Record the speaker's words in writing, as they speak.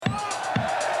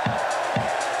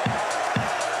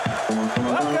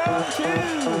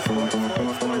Sports,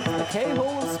 the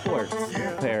K-hole of sports,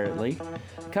 apparently.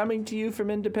 Coming to you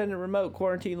from independent remote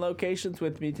quarantine locations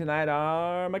with me tonight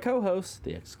are my co-hosts,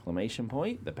 the exclamation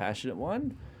point, the passionate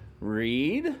one,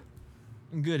 Reed.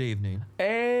 Good evening.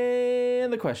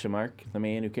 And the question mark, the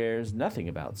man who cares nothing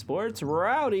about sports,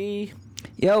 Rowdy.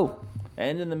 Yo.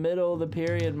 And in the middle of the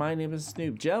period, my name is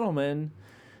Snoop. Gentlemen,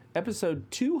 episode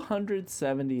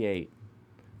 278.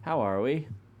 How are we?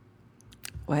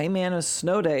 Well, hey man, it was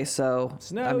snow day, so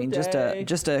day.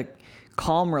 just a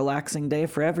calm, relaxing day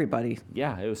for everybody.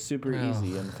 Yeah, it was super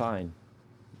easy and fine.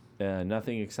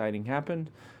 Nothing exciting happened.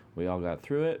 We all got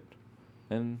through it,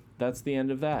 and that's the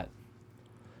end of that.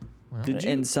 Well,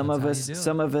 And some of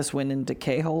us went into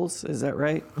K-holes. Is that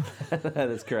right? That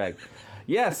is correct.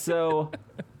 Yes. So,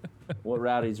 what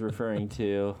Rowdy's referring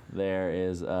to there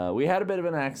is we had a bit of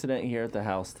an accident here at the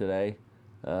house today.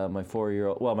 My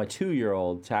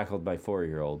 2-year-old tackled my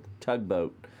 4-year-old.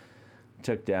 Tugboat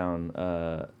took down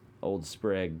old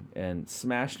Sprig and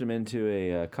smashed him into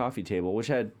a coffee table, which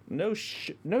had no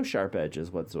sharp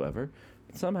edges whatsoever.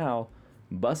 Somehow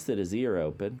busted his ear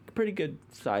open. Pretty good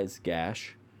sized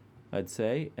gash, I'd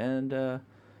say. And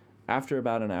after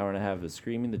about an hour and a half of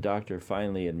screaming, the doctor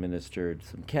finally administered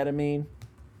some ketamine,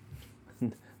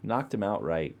 knocked him out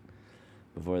right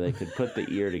before they could put the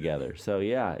ear together. So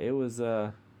yeah, it was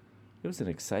an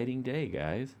exciting day,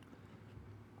 guys.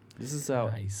 This is how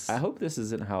nice. I hope this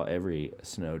isn't how every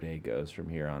snow day goes from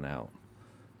here on out.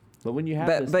 But when you have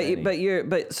But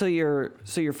this your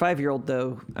 5-year-old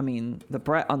though. I mean,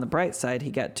 on the bright side, he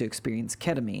got to experience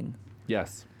ketamine.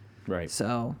 yes, right,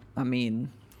 So I mean,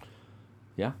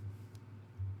 yeah,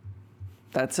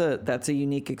 that's a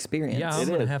unique experience. Yeah, I'm It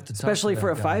going to is. have to talk especially to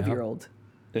for a that guy. 5-year-old.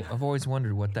 I've always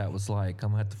wondered what that was like.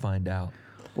 I'm going to have to find out.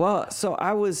 Well, so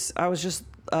I was just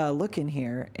looking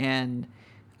here, and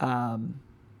on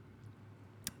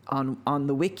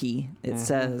the wiki it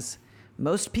says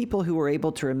most people who were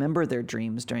able to remember their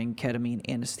dreams during ketamine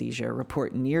anesthesia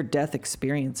report near-death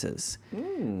experiences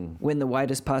when the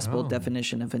widest possible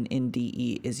definition of an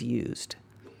NDE is used.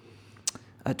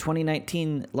 A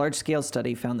 2019 large-scale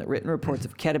study found that written reports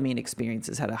of ketamine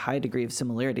experiences had a high degree of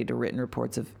similarity to written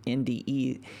reports of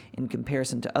NDE in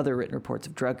comparison to other written reports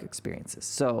of drug experiences.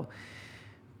 So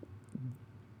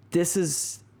this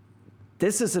is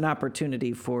an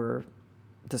opportunity for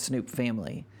the Snoop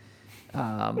family,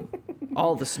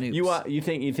 all the Snoops. You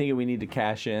think we need to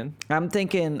cash in? I'm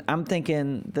thinking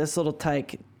this little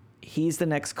tyke, he's the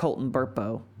next Colton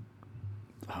Burpo.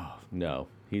 No,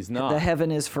 he's not. The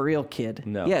heaven is for real kid.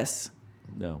 No. Yes.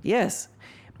 No. Yes,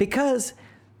 because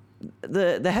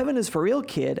the heaven is for real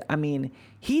kid. I mean,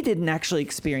 he didn't actually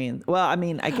experience. Well, I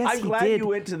mean, I guess I'm he glad did.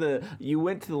 you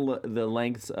went to the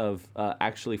lengths of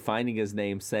actually finding his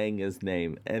name, saying his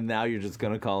name, and now you're just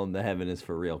gonna call him the heaven is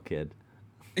for real kid.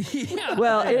 Yeah,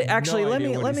 Well, I have actually, no let idea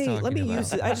me what he's talking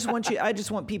use about. it. I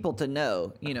just want people to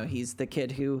know. You know, he's the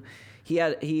kid who he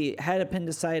had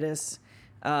appendicitis,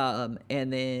 and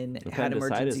then had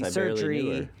Appendicitis, emergency I barely knew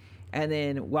surgery, her. and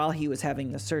then while he was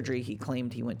having the surgery, he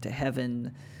claimed he went to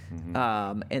heaven,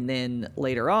 and then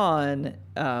later on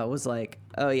was like,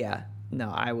 oh yeah, no,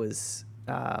 I was.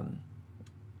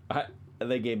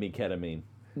 They gave me ketamine.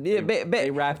 Yeah, they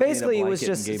wrapped me in a basically it was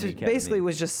blanket just and gave me basically ketamine.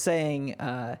 was just saying,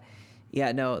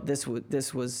 yeah, no, this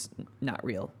was not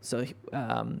real. So,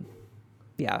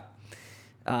 yeah.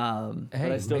 But I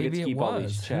Hey, still get maybe to it keep all these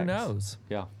was. checks. Who knows?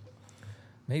 Yeah.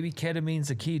 Maybe ketamine's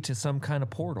a key to some kind of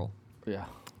portal. Yeah.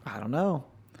 I don't know,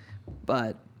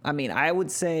 but I mean, I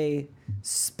would say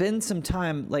spend some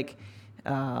time, like,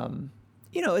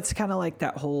 it's kind of like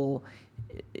that whole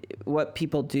what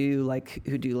people do, like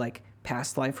who do like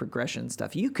past life regression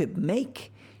stuff. You can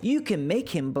make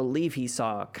him believe he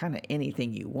saw kind of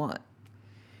anything you want,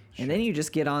 and then you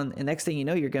just get on. And next thing you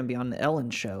know, you're going to be on the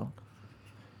Ellen Show.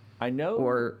 I know.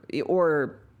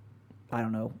 Or I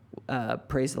don't know,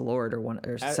 Praise the Lord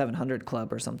or 700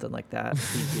 Club or something like that.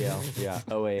 PTL. Yeah.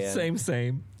 OAN.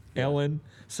 Same. Ellen,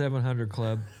 700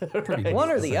 Club. Pretty One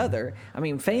or much the same. other. I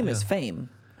mean, fame is fame.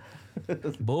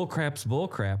 Bullcrap's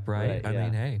bullcrap, right? I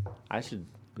mean, hey. I should.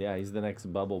 Yeah, he's the next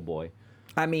Bubble Boy.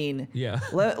 I mean, Yeah.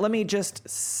 let me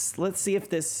just let's see if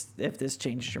this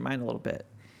changes your mind a little bit.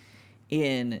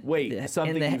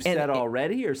 Something you said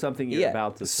already, or something you're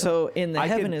about to say? So in the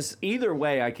heaven is either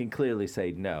way. I can clearly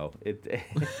say no.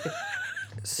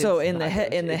 so it's in the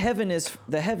not gonna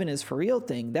heaven is for real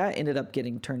thing that ended up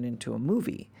getting turned into a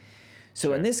movie.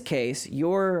 So in this case,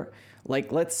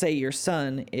 let's say your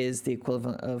son is the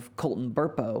equivalent of Colton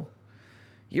Burpo.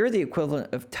 You're the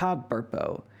equivalent of Todd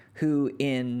Burpo, who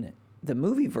in the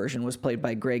movie version was played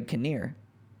by Greg Kinnear.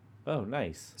 Oh,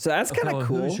 nice. So that's kind of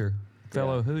cool. Hoosier.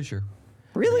 fellow Hoosier.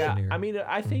 Really? Yeah, Engineer. I mean,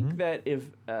 I think that if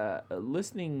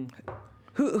listening,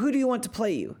 Who do you want to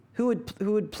play you? Who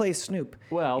would play Snoop?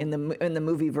 Well- in the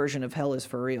movie version of Hell is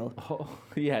for Real. oh,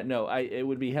 yeah, no, it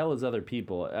would be hell as other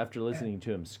people. After listening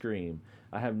to him scream,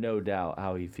 I have no doubt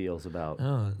how he feels about.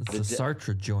 Oh, it's a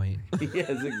Sartre joint. Yes,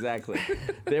 exactly.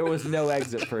 There was no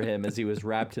exit for him as he was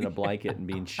wrapped in a blanket and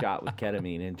being shot with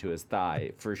ketamine into his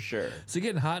thigh, for sure. Is it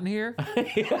getting hot in here?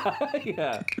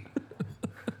 Yeah.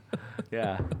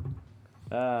 Yeah.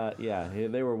 Yeah,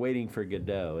 they were waiting for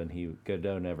Godot, and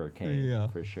Godot never came. Yeah.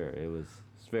 For sure.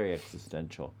 It's very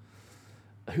existential.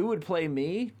 Who would play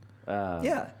me?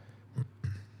 Yeah.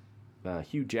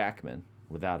 Hugh Jackman,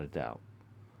 without a doubt.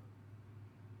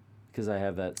 Because I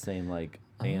have that same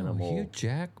animal. Oh, Hugh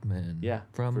Jackman. Yeah,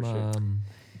 From for sure.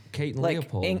 Kate and Like,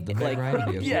 Leopold, in- the Meg like-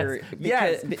 Ryan vehicle. Yes, Because-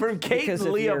 yes, be- from Kate because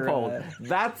and of your, Leopold.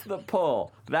 That's the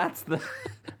pull. That's the.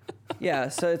 Yeah,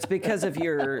 so it's because of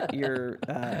your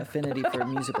affinity for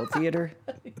musical theater.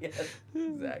 Yes,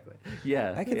 exactly.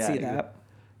 Yeah, I can yeah, see exactly. that.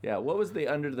 Yeah, what was the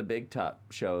Under the Big Top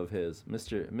show of his?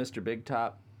 Mr. Big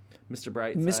Top, Mr.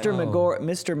 Brightside.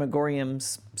 Mr.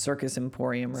 Megorium's Circus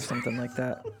Emporium or something like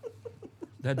that.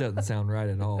 That doesn't sound right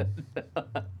at all.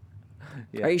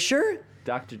 Yeah. Are you sure?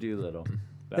 Dr. Doolittle.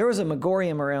 There was a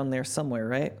Megorium around there somewhere,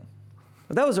 right?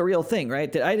 But that was a real thing,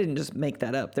 right? I didn't just make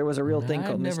that up. There was a real thing I've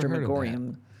called never Mr. heard of that.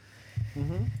 Megorium.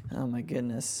 Oh my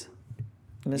goodness,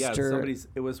 Yeah, Mr.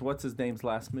 it was what's his name's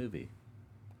last movie.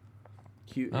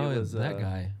 It Oh, was, that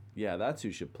guy. Yeah, that's who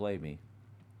should play me.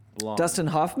 Blonde. Dustin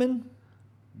Hoffman.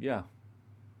 Yeah.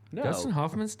 No. Dustin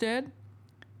Hoffman's dead?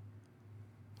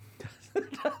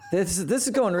 This is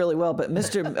going really well, but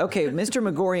Mr.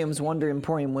 Megorium's Wonder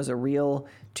Emporium was a real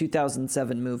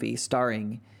 2007 movie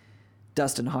starring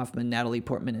Dustin Hoffman, Natalie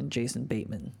Portman, and Jason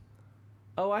Bateman.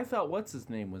 Oh, I thought what's his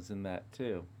name was in that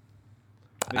too.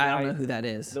 I don't know who that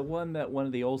is. The one that one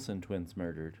of the Olsen twins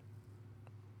murdered.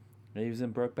 He was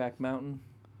in Brokeback Mountain.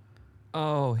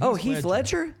 Oh, Heath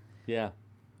Ledger? Yeah.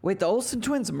 Wait, the Olsen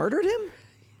twins murdered him?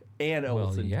 And Well,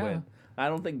 Olsen yeah. twin. I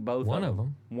don't think both One of of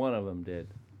them. One of them did.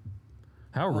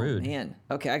 How rude. Oh, man.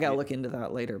 Okay, I gotta look into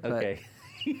that later. But Okay.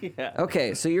 Yeah.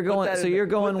 okay, so you're Put going. that So in the- you're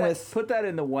going put that- with. Put that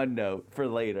in the OneNote for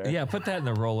later. Yeah, put that in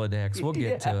the Rolodex. We'll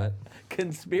get to it.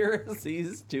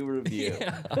 Conspiracies to review.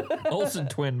 Yeah. Olsen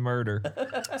twin murder.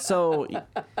 So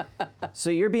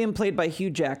you're being played by Hugh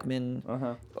Jackman.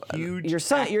 Huge. Your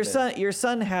Jackman. your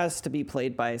son has to be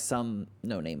played by some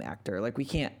no-name actor. Like we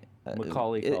can't.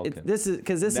 Macaulay Culkin. This is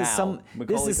because this is Now. some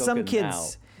Macaulay this is some Culkin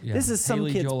kids. now. This Yeah. is some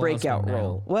Haley kids' Joel breakout Osment now.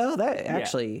 role. Well, that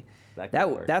actually that could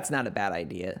work. that's not a bad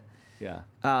idea. Yeah.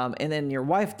 And then your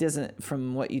wife doesn't,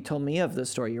 from what you told me of the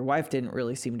story, your wife didn't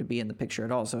really seem to be in the picture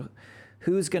at all. So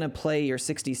who's going to play your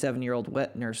 67-year-old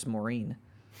wet nurse, Maureen?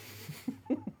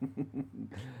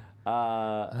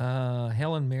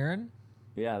 Helen Mirren?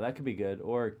 Yeah, that could be good.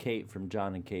 Or Kate from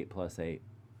John and Kate Plus 8.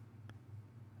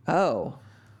 Oh.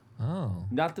 Oh.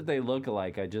 Not that they look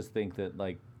alike. I just think that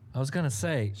I was going to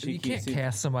say, She you keeps can't you-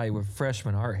 cast somebody with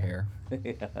freshman art hair.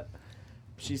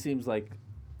 she seems like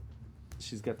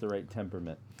she's got the right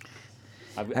temperament.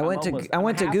 I went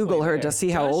to Google her to see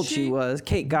how Does old she she? was.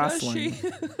 Kate Does Gosselin. she?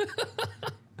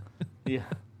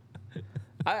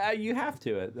 Yeah. You have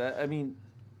to. I mean,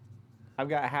 I've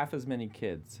got half as many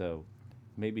kids, so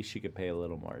maybe she could pay a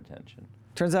little more attention.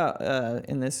 Turns out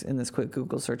in this quick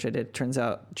Google search I did, turns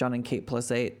out John and Kate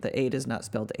plus 8, the 8 is not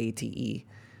spelled ATE.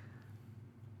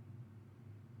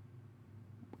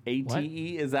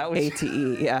 ATE? Is that what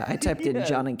ATE. Yeah, I typed in Yeah.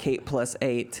 John and Kate plus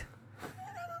 8.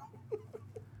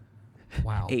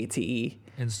 Wow. ATE.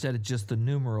 Instead of just the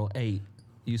numeral 8,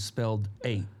 you spelled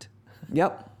 8.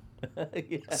 Yep.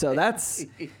 So that's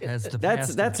As the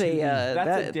that's past of a two.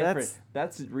 That's a different.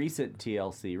 That's recent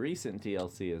TLC. Recent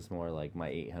TLC is more like My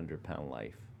 800-Pound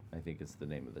Life. I think is the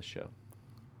name of the show.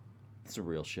 It's a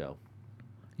real show.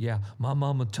 Yeah, my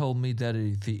mama told me that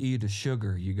if you eat a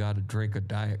sugar, you got to drink a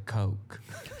Diet Coke.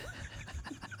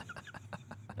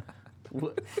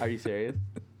 What? Are you serious?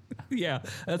 Yeah,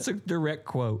 that's a direct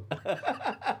quote.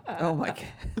 oh my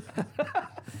god.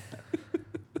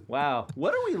 Wow.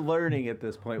 What are we learning at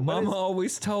this point? What Mama is-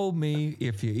 always told me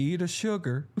if you eat a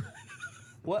sugar,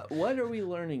 What are we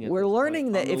learning? We're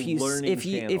learning that on the learning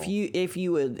channel?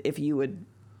 if you would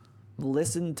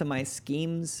listen to my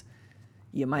schemes,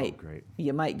 you might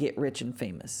great. get rich and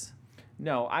famous.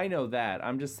 No, I know that.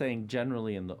 I'm just saying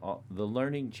generally in the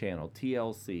learning channel,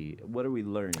 TLC. What are we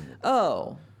learning?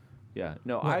 Oh, Yeah.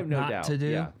 No, What I have no not doubt. to do?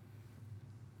 Yeah.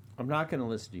 I'm not going to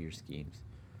listen to your schemes.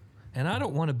 and I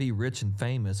don't want to be rich and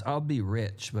famous. I'll be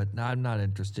rich, but I'm not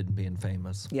interested in being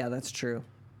famous. yeah, that's true.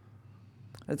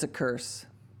 That's a curse.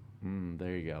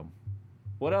 There you go.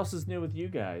 What else is new with you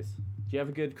guys? Do you have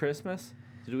a good Christmas?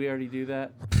 Did we already do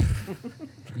that?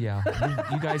 Yeah.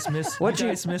 You guys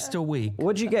missed a week.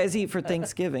 What'd you guys eat for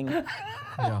Thanksgiving?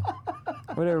 Yeah.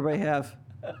 What'd everybody have?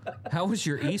 How was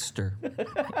your Easter?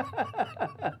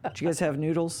 Did you guys have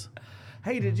noodles?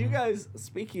 Hey, did you guys,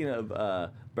 speaking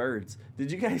of birds,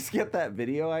 did you guys get that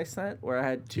video I sent where I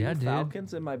had two Yeah, I did.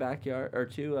 falcons in my backyard, or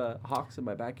two hawks in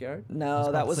my backyard?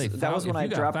 No, that was when I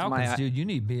dropped Falcons, my. dude, you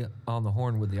need to be on the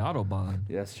horn with the Autobahn.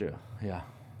 Yeah, that's true. Yeah.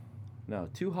 No,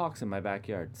 two hawks in my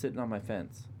backyard, sitting on my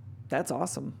fence. That's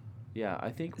awesome. Yeah, I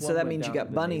think. So one that went means you down to got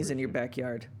the bunnies in neighbor's your yard.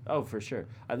 backyard. Oh, for sure.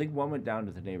 I think one went down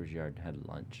to the neighbor's yard and had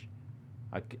lunch.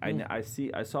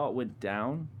 I saw it went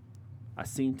down. I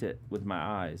seen it with my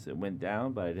eyes. It went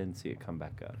down, but I didn't see it come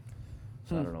back up.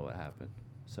 So I don't know what happened.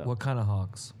 So What kind of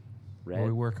hawks? What are we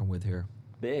red, working with here?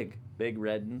 big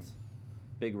red ones,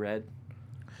 big red.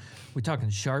 We talking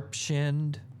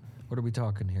sharp-shinned? What are we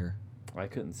talking here? I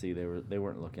couldn't see. They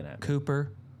weren't looking at me.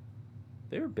 Cooper?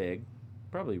 They were big,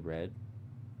 probably red.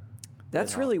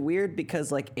 That's really weird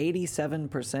because like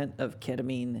 87% of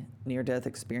ketamine near-death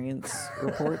experience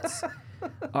reports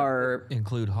are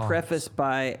Include hawks. prefaced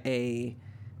by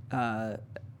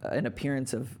an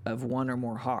appearance of one or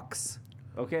more hawks.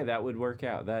 Okay, that would work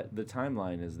out. That the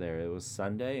timeline is there. It was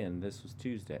Sunday and this was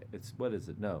Tuesday. What is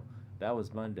it? No, that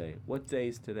was Monday. What day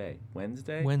is today?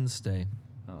 Wednesday. Wednesday.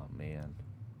 Oh man.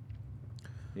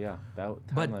 Yeah, that.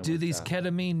 But timeline do works these out.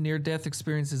 ketamine near-death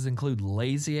experiences include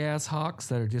lazy-ass hawks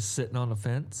that are just sitting on a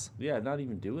fence? Yeah, not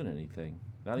even doing anything.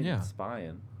 Not even Yeah.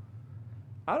 spying.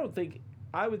 I would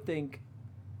think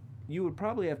you would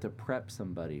probably have to prep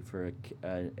somebody for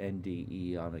an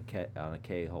NDE on a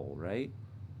K hole, right?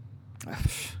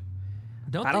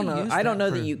 Don't I don't they know. use I don't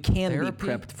know for that you can therapy?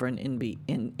 be prepped for an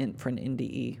for an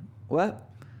NDE. What?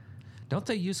 Don't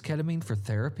they use ketamine for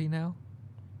therapy now?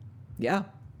 Yeah,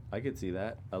 I could see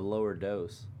that, a lower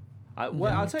dose. I'll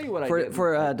tell you what I didn't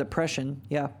for like. depression.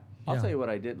 Yeah. I'll Yeah. tell you what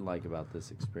I didn't like about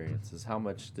this experience is how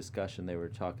much discussion they were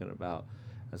talking about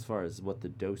as far as what the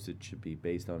dosage should be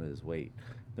based on his weight.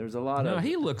 There was a lot No, of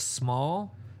he looks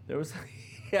small. there was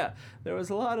there was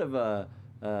a lot of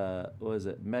what was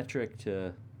it, metric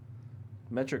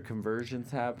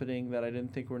conversions happening that I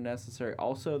didn't think were necessary.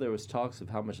 Also, there was talks of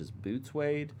how much his boots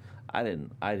weighed. I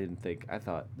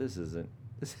thought this isn't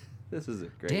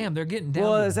great. Damn, they're getting down.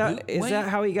 Well, to is boot that weight?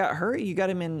 how he got hurt? You got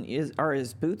him in. Are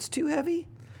his boots too heavy?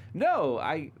 No,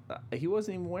 he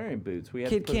wasn't even wearing boots. We had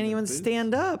to Kid put him can't in even boots.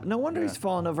 stand up. No wonder Yeah. he's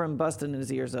falling over and busting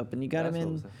his ears open. You got him That's what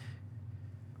in was-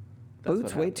 that's boots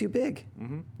what way happened. too big.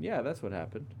 Yeah, that's what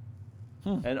happened.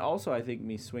 And also, I think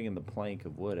me swinging the plank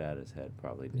of wood at his head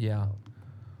probably didn't Yeah. help.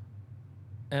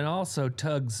 And also,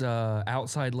 Tug's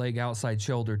outside leg, outside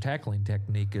shoulder tackling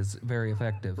technique is very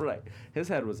effective. Right. His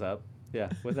head was up. Yeah,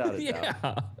 without a doubt.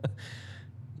 Yeah.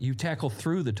 You tackle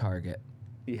through the target.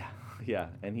 Yeah,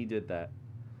 and he did that.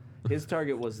 His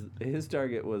target was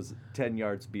 10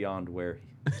 yards beyond where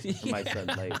my son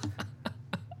lay.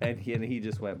 And he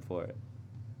just went for it.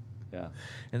 Yeah.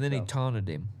 And then he So. taunted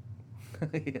him.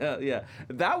 yeah.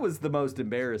 That was the most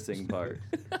embarrassing part.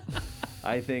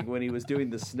 I think when he was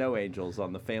doing the snow angels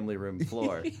on the family room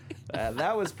floor.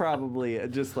 That was probably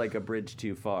just like a bridge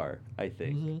too far, I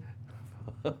think.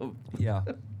 Yeah.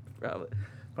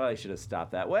 Probably should have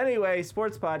stopped that. Well, anyway,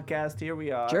 sports podcast, here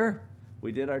we are. Sure.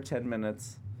 We did our 10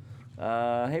 minutes.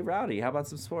 Hey, Rowdy, how about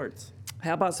some sports?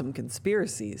 How about some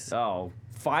conspiracies? Oh,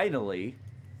 finally.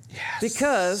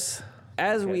 Because,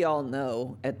 as Okay. we all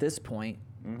know at this point,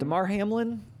 DeMar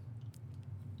Hamlin,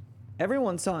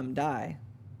 everyone saw him die.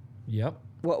 Yep.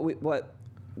 What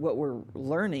we're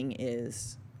learning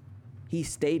is he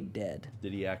stayed dead.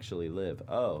 Did he actually live?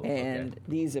 Oh, And okay.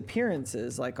 these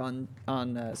appearances, like on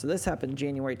so this happened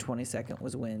January 22nd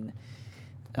was when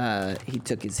he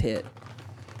took his hit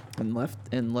and left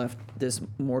this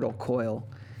mortal coil.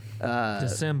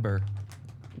 December.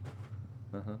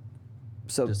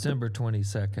 So December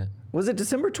 22nd. was it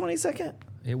December 22nd?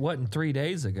 It wasn't 3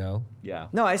 days ago. Yeah.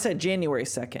 No, I said January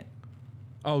 2nd.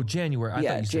 Oh, January. I Yeah,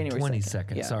 thought you said January 22nd.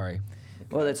 2nd, yeah. Sorry.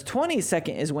 Well, it's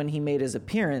 22nd is when he made his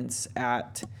appearance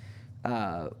at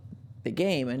the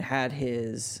game and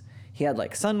he had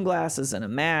like sunglasses and a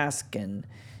mask and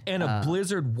And a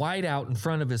blizzard whiteout in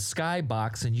front of his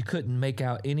skybox, and you couldn't make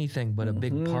out anything but a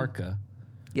big parka.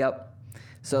 yep.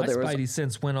 So My there was spidey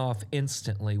sense went off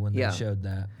instantly when Yeah. they showed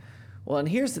that. Well, and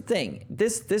here's the thing.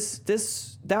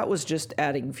 That was just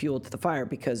adding fuel to the fire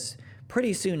because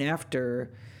pretty soon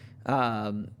after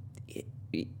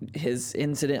his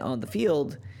incident on the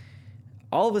field,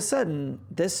 all of a sudden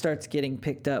this starts getting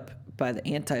picked up by the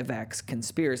anti-vax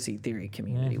conspiracy theory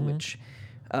community, which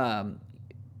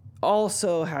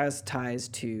also has ties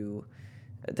to,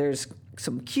 there's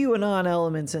some QAnon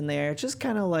elements in there, just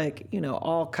kind of like,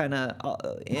 all kind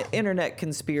of internet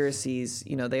conspiracies,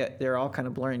 they're all kind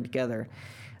of blurring together.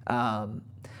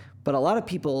 But a lot of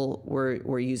people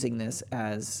were using this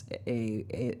as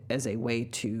a way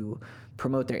to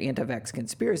promote their anti-vax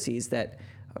conspiracies that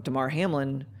Damar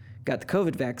Hamlin got the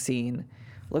COVID vaccine.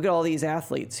 Look at all these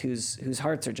athletes whose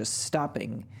hearts are just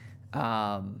stopping.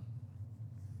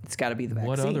 It's got to be the vaccine.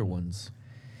 What other ones?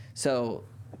 So,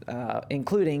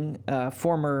 including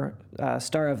former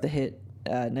star of the hit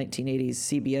 1980s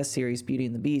CBS series Beauty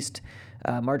and the Beast,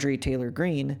 Marjorie Taylor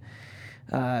Greene.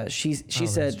 She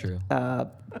said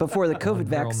before the COVID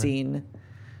vaccine,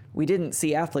 we didn't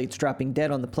see athletes dropping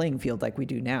dead on the playing field like we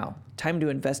do now. Time to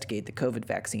investigate the COVID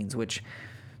vaccines, which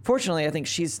fortunately I think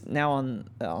she's now on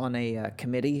a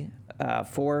committee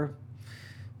for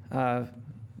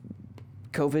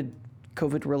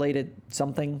COVID related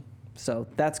something. So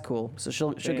that's cool. So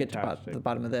she'll get to the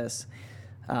bottom of this.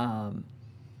 And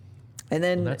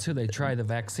then that's who they try the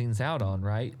vaccines out on,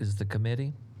 right? Is the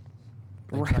committee?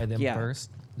 They try them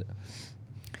first.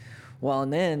 Well,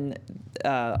 and then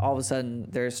all of a sudden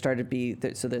there started to be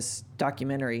this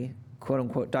documentary, quote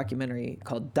unquote documentary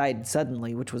called "Died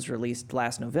Suddenly," which was released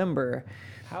last November,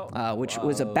 which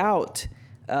was about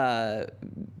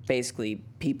basically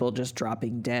people just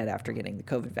dropping dead after getting the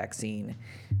COVID vaccine.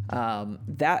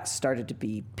 That started to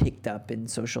be picked up in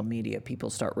social media. People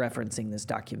start referencing this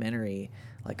documentary,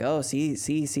 like, "Oh, see,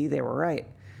 they were right."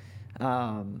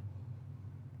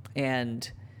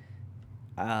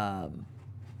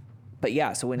 But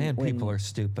yeah, so when people are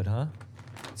stupid, huh?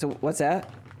 So what's that?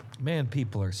 Man,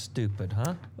 people are stupid,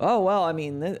 huh? Oh well, I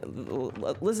mean,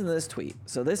 listen to this tweet.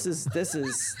 So this is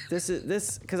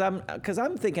because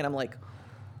I'm thinking, I'm like,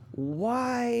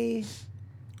 why?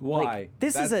 Why? Like,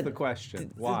 That's the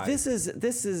question. Why? This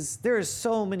is there are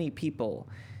so many people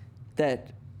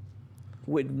that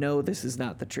would know this is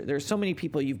not the truth. There's so many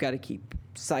people you've got to keep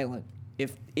silent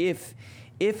if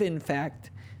in fact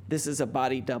this is a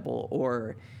body double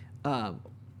or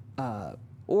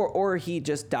he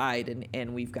just died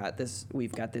and we've got this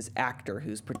actor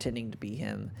who's pretending to be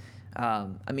him.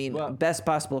 I mean, best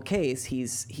possible case,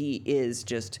 he is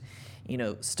just,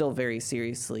 still very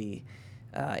seriously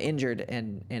injured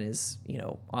and is,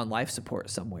 on life support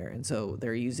somewhere. And so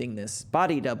they're using this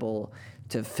body double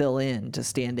to fill in, to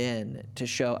stand in, to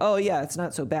show, oh yeah, it's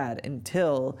not so bad,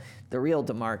 until the real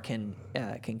Damar can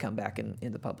come back in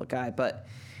the public eye. But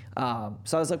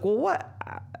so I was like, well, what?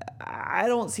 I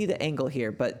don't see the angle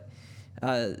here. But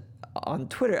on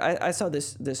Twitter, I saw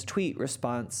this tweet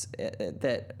response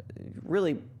that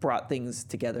really brought things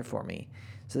together for me.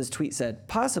 So this tweet said,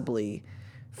 possibly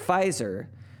Pfizer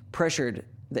pressured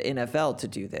the NFL to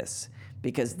do this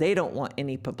because they don't want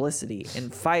any publicity,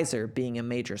 and Pfizer, being a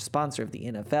major sponsor of the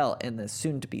NFL and the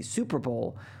soon-to-be Super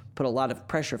Bowl, put a lot of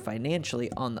pressure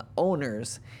financially on the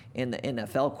owners in the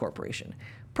NFL corporation.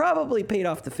 Probably paid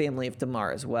off the family of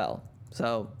Damar as well.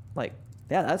 So, yeah,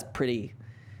 that's pretty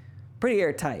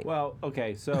airtight. Well,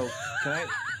 okay, so can I?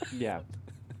 Yeah.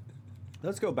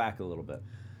 Let's go back a little bit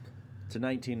to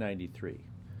 1993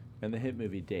 and the hit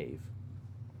movie Dave.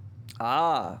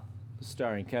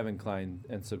 Starring Kevin Kline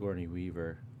and Sigourney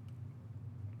Weaver,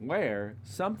 where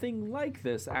something like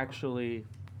this actually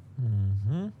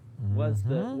was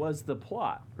the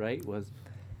plot, right? He was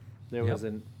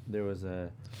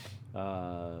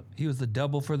the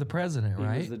double for the president,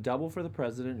 right? He was the double for the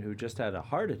president who just had a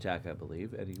heart attack, I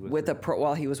believe, and he was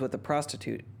while he was with a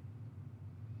prostitute.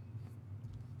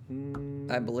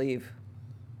 I believe.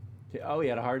 Oh, he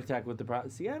had a heart attack with the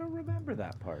prostitute. See, I don't remember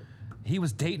that part. He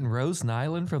was dating Rose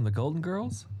Nyland from the Golden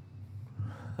Girls?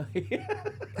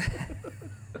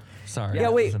 Sorry, yeah,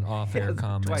 wait. That was an off-air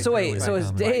comment. So wait, so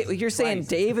is Dave? You're saying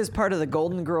Dave is part of the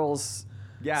Golden Girls?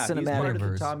 Yeah, cinematic he's part of the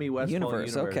universe. Tommy Westphal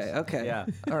universe. Okay. Yeah,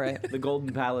 all right. The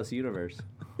Golden Palace universe.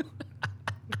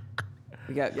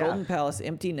 We got Golden Palace,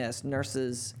 Empty Nest,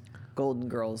 Nurses, Golden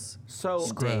Girls. So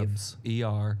Scrubs,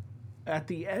 ER. At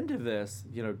the end of this,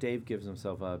 Dave gives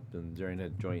himself up, and during a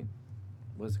joint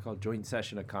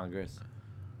session of Congress,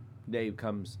 Dave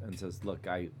comes and says, "Look,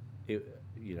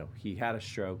 he had a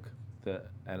stroke,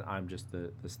 and I'm just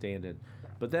the stand-in."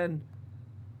 But then,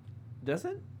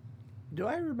 do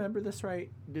I remember this right?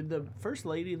 Did the First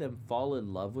Lady then fall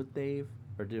in love with Dave,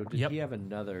 or did he have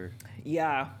another?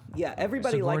 Yeah.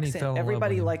 Everybody Sigourney likes him. fell in love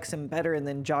Everybody with him. likes him better, and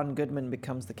then John Goodman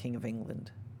becomes the King of England.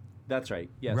 That's right.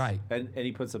 Yes. Right. And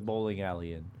he puts a bowling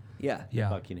alley in Yeah.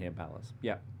 Buckingham Palace.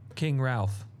 Yeah. King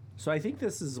Ralph. So I think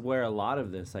this is where a lot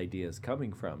of this idea is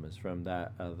coming from, is from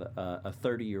that a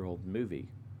 30-year-old movie.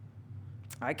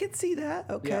 I could see that.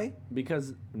 Okay. Yeah,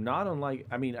 because not unlike,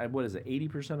 I mean, what is it?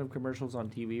 80% of commercials on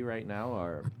TV right now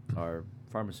are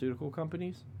pharmaceutical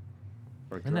companies.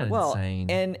 Or Isn't that Well,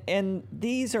 insane? and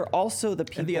these are also the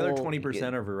people. and the other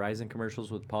 20% are Verizon commercials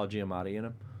with Paul Giamatti in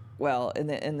them. Well, and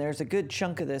there's a good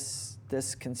chunk of this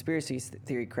conspiracy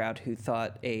theory crowd who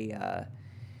thought a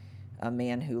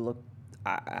man who looked.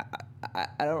 I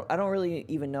don't really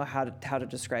even know how to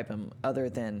describe him other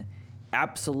than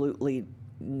absolutely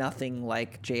nothing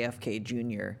like JFK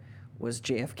Jr. was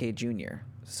JFK Jr.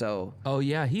 So Oh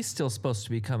yeah, he's still supposed to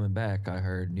be coming back. I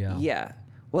heard. Yeah. yeah.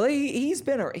 Well, he's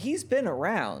been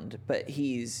around, but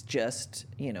he's just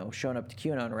shown up to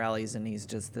QAnon rallies, and he's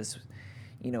just this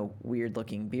weird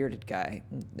looking bearded guy,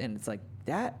 and it's like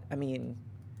that. I mean,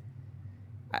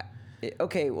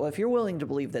 okay, well, if you're willing to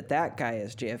believe that guy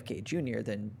is JFK Jr.,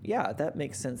 then yeah, that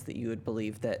makes sense that you would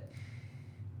believe that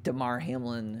Damar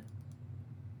Hamlin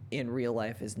in real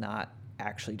life is not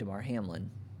actually Damar Hamlin.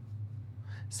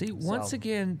 See, once So-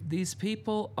 again, these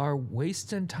people are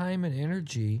wasting time and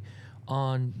energy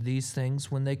on these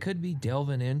things when they could be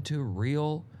delving into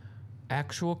real,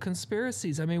 actual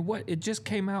conspiracies. I mean, it just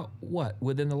came out,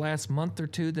 within the last month or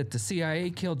two that the CIA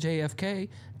killed JFK?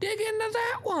 Dig into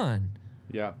that one.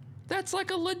 Yeah. That's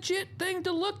like a legit thing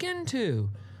to look into.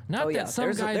 Not Oh, yeah, that some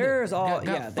there's- guy there's that all- got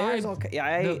yeah, there's five, all-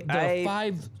 yeah, the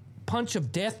five punch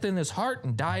of death in his heart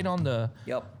and died on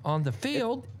the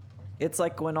field. It's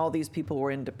like when all these people were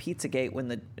into Pizzagate when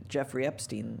the Jeffrey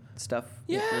Epstein stuff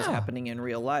was Yeah. happening in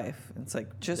real life. It's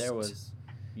like just There was,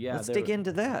 yeah. let's dig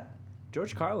into that.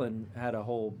 George Carlin had a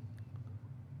whole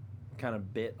kind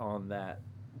of bit on that,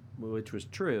 which was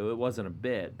true. It wasn't a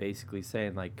bit, basically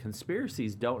saying like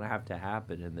conspiracies don't have to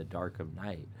happen in the dark of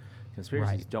night.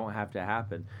 Conspiracies Right. don't have to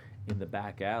happen in the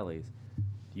back alleys.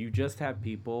 You just have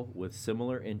people with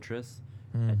similar interests,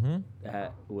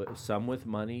 some with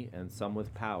money and some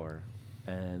with power,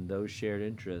 and those shared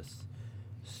interests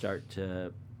start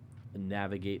to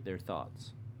navigate their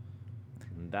thoughts.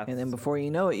 And then before you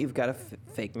know it, you've got a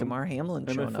fake Damar Hamlin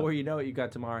and showing before up, you know it, you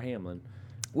got Damar Hamlin.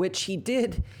 which he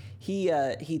did. He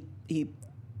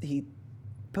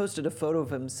posted a photo of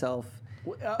himself.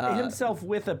 Himself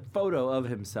with a photo of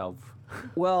himself.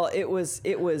 Well, it was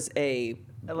a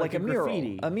Like a a mural,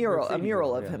 graffiti. a mural Graffiti,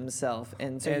 of yeah. himself,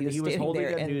 and so And he was standing holding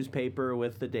there a and, newspaper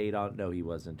with the date on. No, he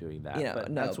wasn't doing that.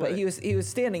 But that's but what he was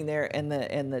standing there, and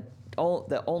the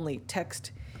only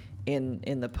text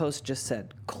in the post just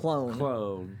said clone.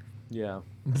 clone. Yeah,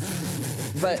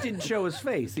 But didn't show his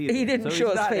face either. he didn't So show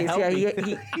he's his not face. Yeah, helping.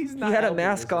 he He's he not had a helping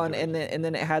mask the on, situation. and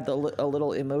then it had a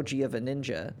little emoji of a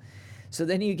ninja. So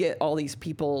then you get all these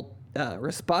people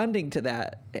responding to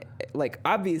that. Like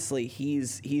obviously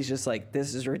he's just like,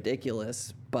 this is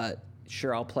ridiculous, but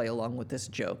sure, I'll play along with this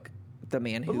joke. The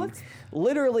man who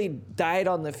literally died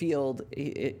on the field.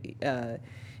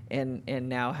 And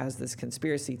now has this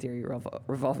conspiracy theory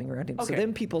revolving around him. So Okay.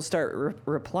 then people start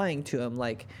replying to him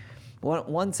like,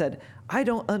 one said, "I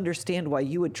don't understand why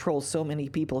you would troll so many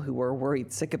people who were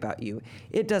worried sick about you.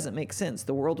 It doesn't make sense.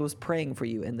 The world was praying for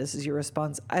you, and this is your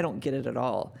response. I don't get it at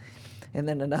all." And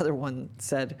then another one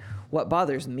said, "What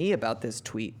bothers me about this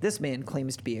tweet, this man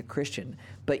claims to be a Christian,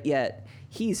 but yet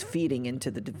he's feeding into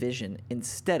the division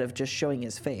instead of just showing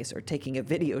his face or taking a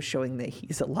video showing that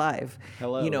he's alive.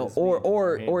 Hello, it's me, Damar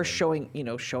or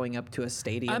Hamlin. showing up to a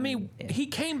stadium." I mean, and- he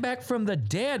came back from the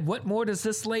dead. What more does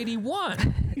this lady want?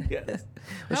 Yes.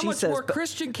 How she much says, more but-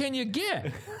 Christian can you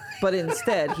get? But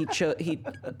instead,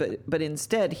 but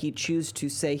instead he chooses to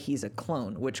say he's a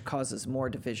clone, which causes more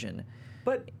division.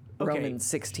 But okay. Romans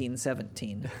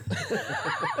 16:17.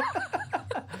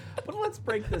 But let's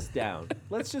break this down.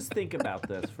 Let's just think about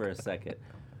this for a second.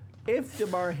 If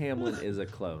Damar Hamlin is a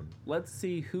clone, let's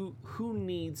see who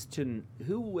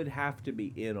would have to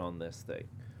be in on this thing.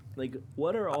 Like,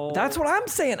 what are all? That's what I'm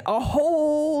saying. A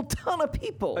whole ton of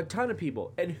people. A ton of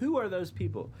people. And who are those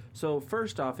people? So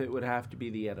first off, it would have to be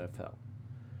the NFL.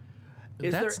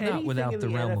 Is That's there not anything without in the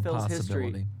realm of NFL's history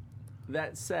possibility.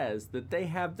 that says that they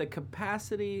have the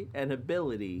capacity and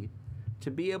ability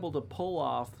to be able to pull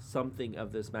off something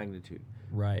of this magnitude?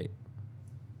 Right.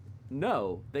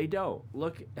 No, they don't.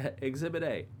 Look at Exhibit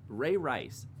A, Ray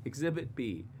Rice. Exhibit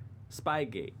B,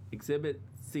 Spygate. Exhibit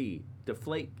C,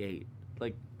 Deflategate.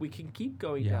 Like, we can keep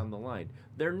going Yeah. down the line.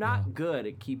 They're not good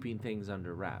at keeping things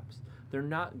under wraps. They're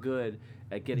not good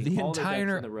at getting The all their ducks in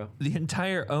entire the row. the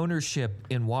entire ownership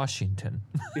in Washington.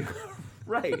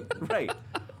 Right.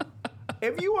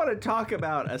 If you want to talk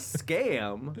about a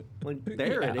scam, like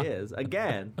there it Yeah. is.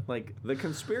 Again, like the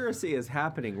conspiracy is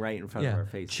happening right in front of our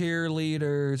faces.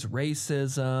 Cheerleaders,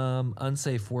 racism,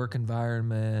 unsafe work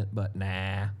environment, but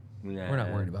nah. We're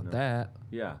not worried about no. that.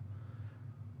 Yeah.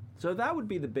 So that would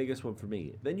be the biggest one for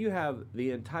me. Then you have the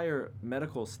entire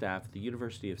medical staff at the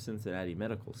University of Cincinnati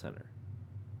Medical Center.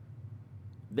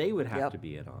 They would have Yep. to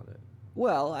be in on it.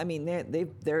 Well, I mean,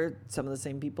 they're some of the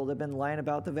same people that've been lying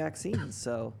about the vaccines.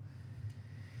 So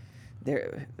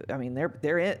they've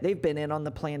been in on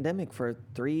the pandemic for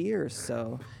 3 years.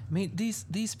 So I mean,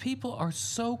 these people are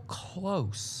so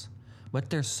close,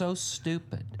 but they're so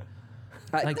stupid.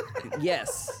 Like,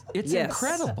 yes, It's yes.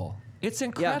 incredible. It's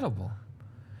incredible.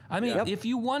 I mean, Yep. if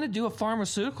you want to do a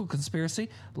pharmaceutical conspiracy,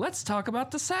 let's talk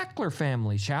about the Sackler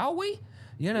family, shall we?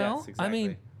 You know, Yes, I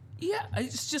mean, exactly. yeah,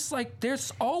 it's just like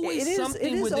there's always It is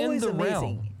something within always the amazing.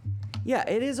 realm. Yeah,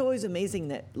 it is always amazing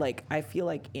that, like, I feel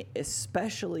like,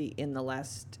 especially in the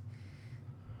last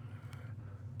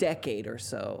decade or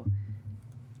so,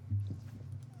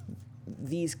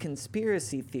 these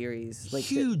conspiracy theories, like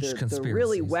Huge the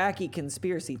really conspiracies. wacky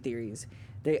conspiracy theories,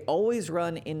 they always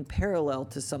run in parallel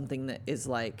to something that is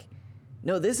like,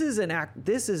 no, this is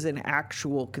an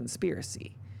actual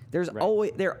conspiracy.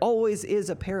 There always is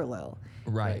a parallel,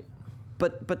 Right.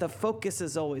 but the focus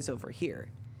is always over here.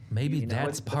 Maybe You know,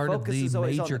 that's the part of focus the is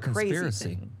always on major the crazy conspiracy.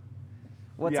 thing.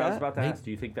 What's I was that? about to May- ask,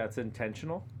 do you think that's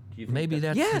intentional? Do you think Maybe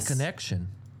that's Yes. the connection.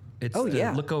 It's Oh, the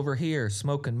yeah. look over here,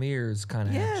 smoke and mirrors kind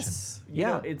of action. Yes. You Yeah.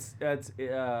 know, it's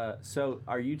so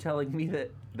are you telling me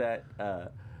that that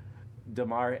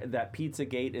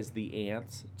Pizzagate is the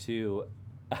ants to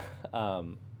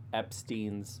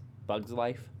Epstein's Bug's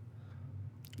Life?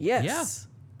 Yes. Yeah,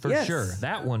 for Yes. sure.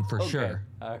 That one for sure.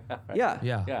 All right. Yeah.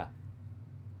 Yeah. Yeah.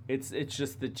 It's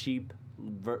just the cheap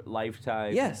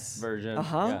Lifetime Yes. version.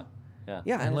 Uh-huh. Yeah.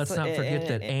 Yeah. And let's it's- not forget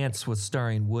that and- Ants was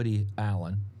starring Woody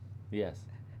Allen. Yes.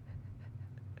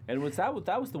 And was that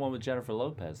was the one with Jennifer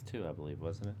Lopez too, I believe,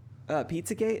 wasn't it?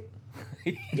 Pizzagate.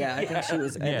 Yeah, I think she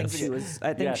was. I think Yes. she was.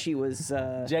 I think Yes. she was.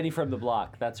 Jenny from the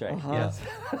Block. That's right. Uh-huh. Yes.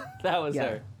 That was Yeah.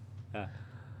 her. Yeah.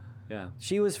 Yeah.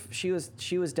 She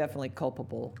was definitely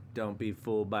culpable. Don't be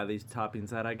fooled by these toppings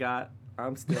that I got.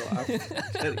 I'm Jenny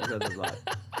from the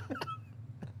Block.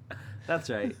 That's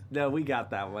right. No, we got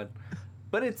that one.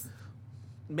 But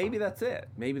maybe that's it.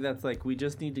 Maybe that's like we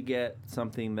just need to get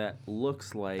something that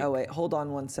looks like. Oh wait, hold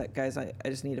on one sec, guys. I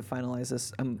just need to finalize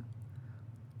this.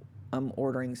 I'm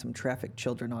ordering some traffic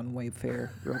children on Wayfair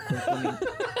real quick.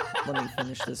 Let me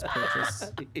finish this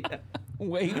purchase. Yeah.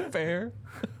 Wayfair.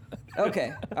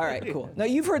 Okay. All right. Cool. Now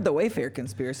you've heard the Wayfair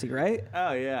conspiracy, right?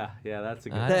 Oh yeah. Yeah, that's a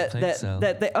good I one. don't think so.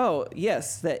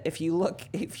 That if you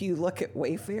look at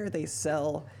Wayfair, they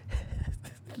sell.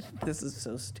 This is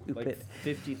so stupid. Like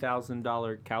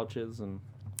 $50,000 couches and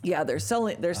Yeah, they're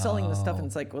selling the stuff, Oh. and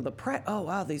it's like, well, the price. Oh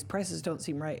wow, these prices don't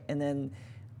seem right. And then,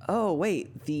 oh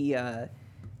wait, the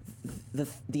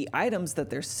items that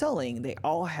they're selling, they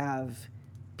all have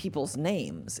people's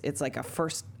names. It's like a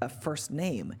first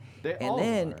name. They and all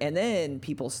then are. and then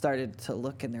people started to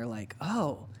look, and they're like,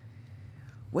 oh,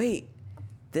 wait,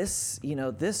 this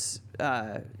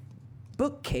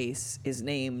bookcase is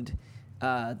named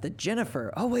the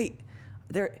Jennifer. Oh wait,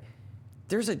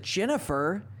 there's a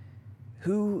Jennifer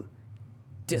who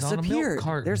Is on a milk disappeared.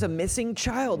 carton. There's a missing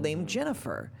child named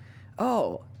Jennifer.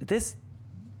 Oh, this.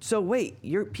 So wait,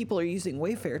 your people are using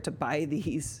Wayfair to buy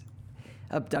these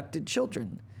abducted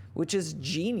children, which is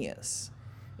genius.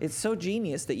 It's so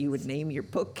genius that you would name your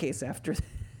bookcase after.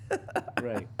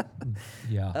 right.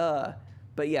 Yeah.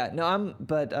 But yeah, no,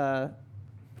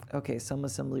 okay, some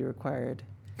assembly required.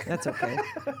 That's okay.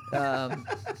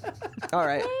 All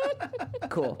right,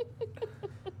 cool.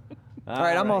 All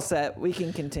right, I'm all set. We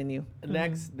can continue.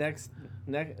 Next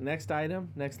item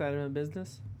of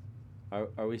business.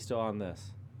 Are we still on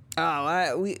this?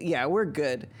 Oh, we're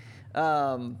good.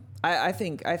 I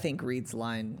think Reed's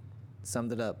line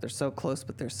summed it up. They're so close,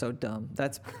 but they're so dumb.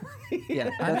 That's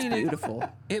that's beautiful.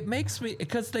 It makes me,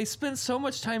 because they spend so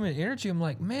much time and energy. I'm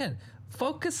like, man,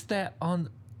 focus that on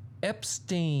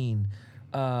Epstein,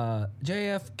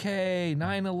 JFK,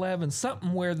 9/11,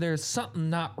 something where there's something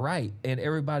not right and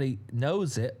everybody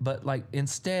knows it. But like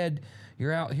instead,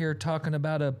 you're out here talking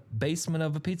about a basement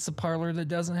of a pizza parlor that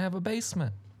doesn't have a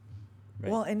basement.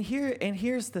 Right. Well, and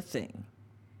here's the thing.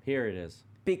 Here it is.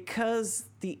 Because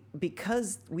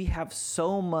we have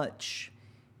so much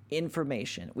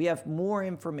information, we have more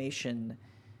information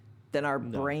than our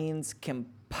brains can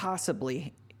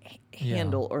possibly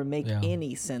handle or make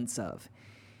any sense of.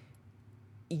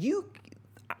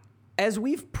 As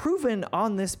we've proven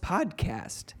on this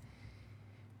podcast,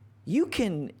 you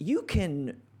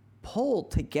can pull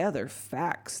together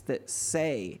facts that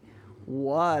say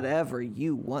whatever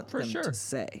you want them to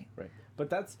say. Right. But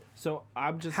that's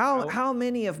I'm just How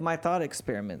many of my thought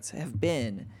experiments have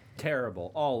been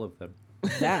terrible. All of them.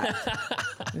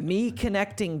 that. Me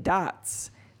connecting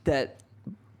dots that,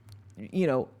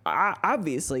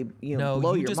 obviously, No,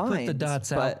 blow you your just minds. put the dots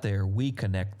but out there. We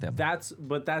connect them. That's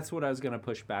what I was going to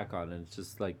push back on, and it's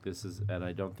just like this is, and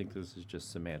I don't think this is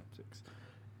just semantics.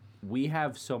 We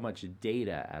have so much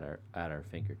data at our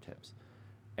fingertips,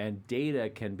 and data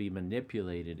can be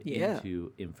manipulated Yeah.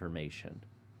 into information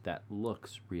that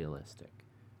looks realistic.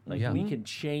 Like Yeah. we can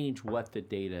change what the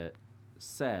data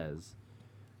says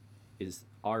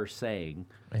are saying.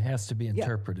 It has to be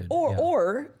interpreted.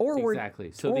 Or yeah. or we're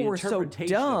Exactly. So or the we're so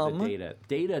interpretation dumb. of the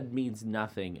data means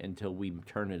nothing until we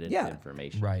turn it into Yeah.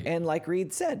 information. Right. And like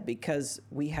Reed said, because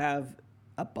we have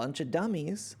a bunch of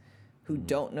dummies who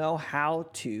don't know how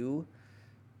to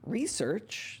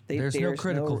research. There's no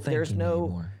critical thinking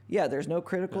anymore. Yeah, there's no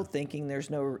critical thinking. There's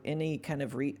no any kind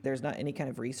of there's not any kind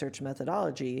of research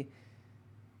methodology.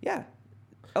 Yeah.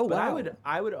 Oh But wow.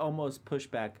 I would almost push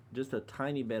back just a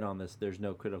tiny bit on this. There's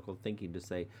no critical thinking to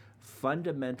say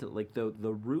fundamental, like the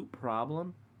root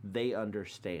problem they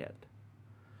understand,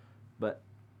 but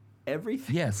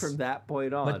everything Yes. from that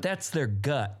point on. But that's their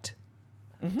gut.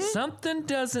 Something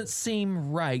doesn't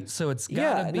seem right, so it's got to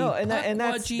yeah, be no, and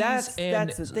puckwudgies that's and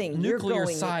the thing. nuclear You're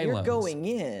silos. going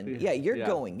in. Yeah, you're Yeah.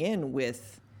 going in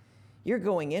with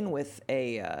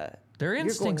a Their you're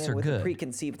instincts going in are with good. a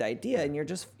preconceived idea, and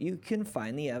you can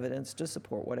find the evidence to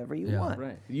support whatever you Yeah. want.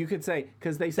 Right. You could say,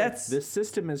 because they said That's- this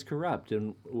system is corrupt,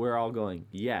 and we're all going,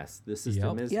 yes, the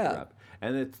system Yep. is Yeah. corrupt.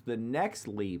 And it's the next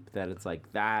leap that it's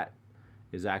like, that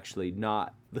is actually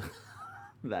not,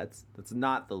 that's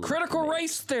not the leap. to Critical make.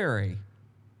 race theory.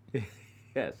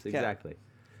 Yes, exactly.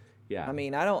 Yeah. I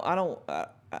mean, I don't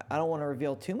want to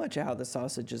reveal too much of how the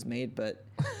sausage is made, but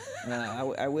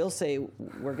I will say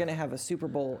we're gonna have a Super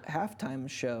Bowl halftime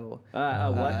show.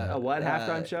 a what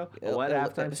halftime show? A what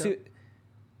halftime show?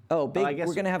 Oh, big! I guess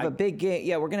we're gonna have a big game.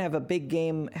 Yeah, we're gonna have a big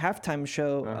game halftime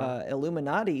show,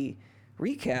 Illuminati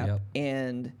recap, Yep.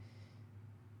 and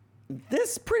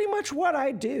this is pretty much what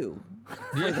I do.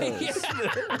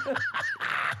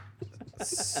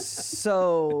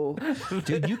 So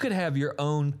Dude, you could have your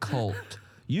own cult.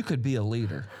 You could be a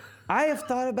leader. I have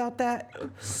thought about that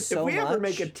so if we ever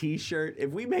make a much. T-shirt,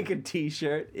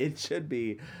 it should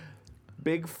be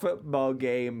big football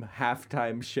game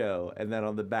halftime show, and then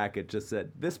on the back it just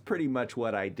said, "This pretty much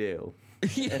what I do."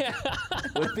 Yeah.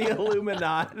 With the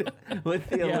Illuminati, with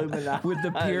the Illuminati, With the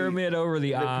pyramid over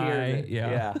the eye. pyramid.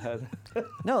 Yeah.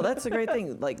 No, that's a great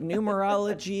thing. Like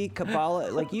numerology, Kabbalah,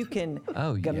 like you can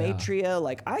Oh, yeah. gematria,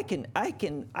 like I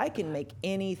can make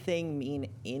anything mean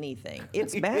anything.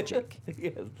 It's magic.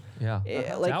 Yes. Yeah. Eh,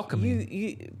 It's like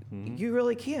alchemy. you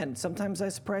really can. Sometimes I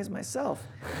surprise myself.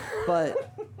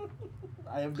 But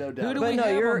I have no Who doubt. do but we no,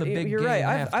 have you're on the big you're game right.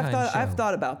 I've halftime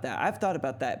thought show? about that. I've thought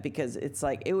about that because it's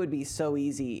like it would be so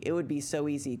easy. It would be so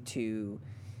easy to,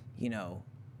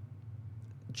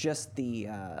 just the.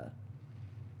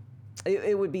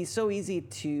 It would be so easy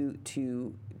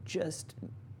to just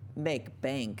make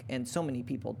bank, and so many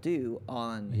people do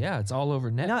on Yeah, it's all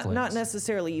over Netflix. not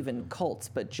necessarily even cults,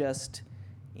 but just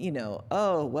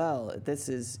oh well,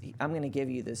 I'm going to give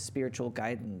you this spiritual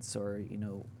guidance, or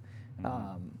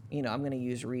I'm going to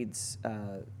use Reed's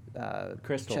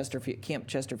Crystal. Camp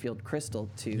Chesterfield crystal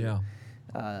to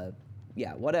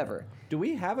Yeah. whatever. Do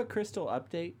we have a crystal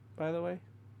update, by the way?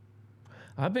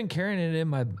 I've been carrying it in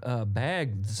my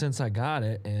bag since I got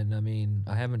it, and I mean,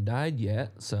 I haven't died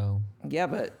yet, so Yeah,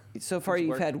 but so far you've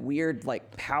working. had weird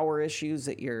like power issues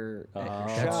at your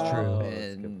That's shop, true.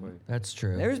 That's a good and point. that's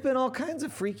true. there's been all kinds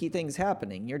of freaky things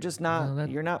happening. You're just not Well,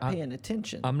 you're not paying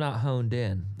attention. I'm not honed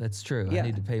in. That's true. Yeah. I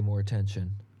need to pay more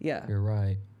attention. Yeah. You're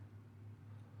right.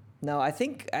 No, I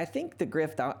think the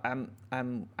grift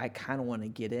I kind of want to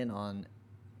get in on.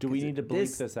 Do we 'Cause need to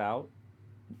bleep this out?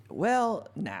 Well,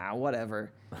 nah,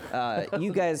 whatever.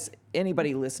 You guys,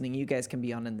 anybody listening, you guys can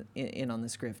be on in on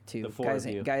this grift too. The four guys,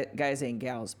 of you. guys and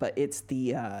gals, but it's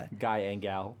the Guy and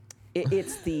gal.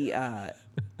 it's the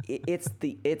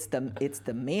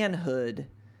manhood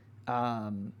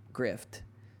grift.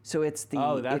 So it's the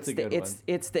Oh, that's it's a the, good one.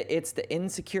 it's the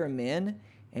insecure men,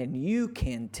 and you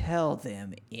can tell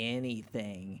them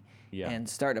anything. Yeah. And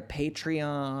start a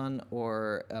Patreon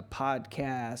or a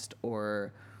podcast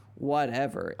or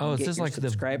whatever. Oh, and is get this your like the-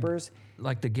 subscribers?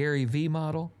 Like the Gary V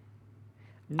model.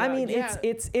 I mean, yeah.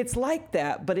 it's like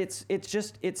that, but it's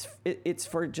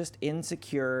for just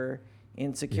insecure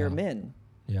Yeah. men.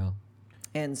 Yeah.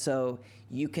 And so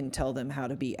you can tell them how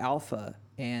to be alpha,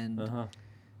 and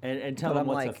And tell But them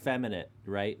I'm what's like- effeminate,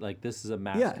 right? Like this is a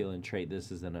masculine trait.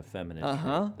 This is an effeminate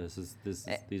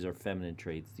trait. These are feminine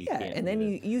traits. You yeah, can't and do then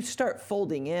this. you start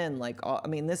folding in like I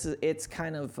mean, it's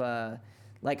kind of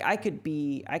Like I could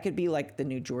be like the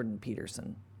new Jordan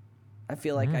Peterson. I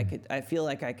feel like I feel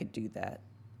like I could do that.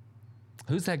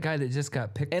 Who's that guy that just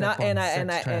got picked And up I on and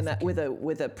sex I and I, trafficking?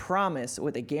 with a promise,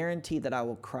 with a guarantee that I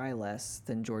will cry less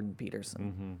than Jordan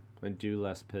Peterson. And do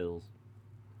less pills.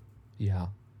 Yeah,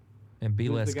 and be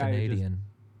Who's less the guy who just- Canadian.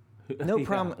 No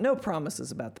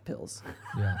promises about the pills.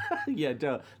 Yeah,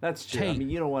 Yeah, that's true. I Tate. mean,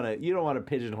 you don't want to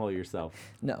pigeonhole yourself.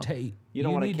 No. Tate. You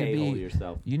don't want to need K-hole be-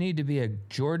 yourself. You need to be a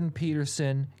Jordan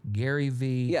Peterson, Gary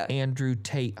V, Yeah. Andrew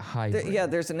Tate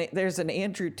hybrid. There's an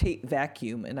Andrew Tate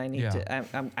vacuum, and I need Yeah.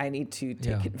 to I need to take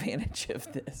Yeah. advantage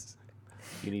of this.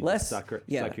 You need Less to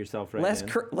yeah, suck yourself right less in.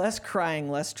 less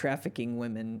crying, less trafficking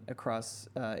women across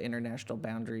international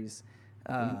boundaries.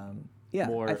 Yeah,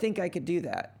 More- I think I could do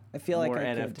that. I feel More like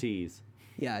I could. NFTs.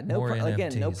 Yeah, More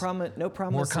again, no NFTs. no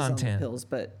promises on the content. pills,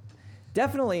 but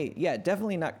definitely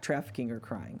not trafficking or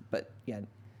crying. But yeah,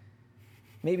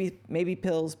 maybe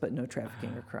pills, but no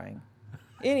trafficking or crying.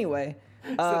 Anyway,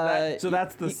 So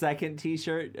that's the second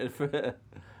T-shirt. For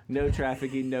no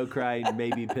trafficking, no crying,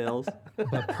 maybe pills.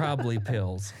 But probably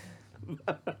pills.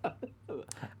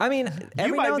 I mean, You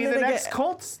every might now be and the then I next get.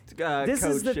 Colts This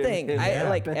is coach the thing. in- I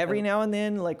like every now and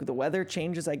then, like the weather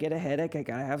changes, I get a headache. I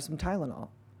gotta have some Tylenol.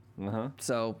 Uh-huh.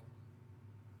 So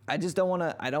I just don't want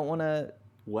to. I don't want to.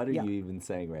 What are Yeah. you even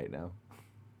saying right now?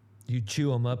 You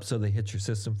chew them up so they hit your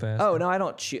system fast. Oh no, I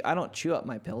don't chew. I don't chew up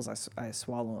my pills. I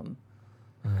swallow them.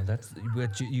 That's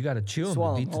but you got to chew them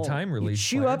Swallow to 'em beat the whole. time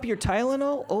release. You chew player. up your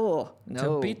Tylenol? Oh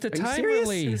no! to beat the Are you time serious?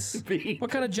 release. Beat What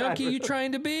kind of the junkie time you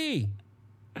trying to be?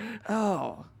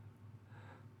 Oh.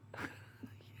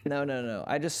 No.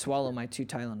 I just swallow my 2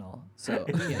 Tylenol. So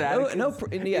yeah,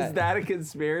 yeah. Is that a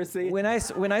conspiracy? When I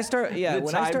start The when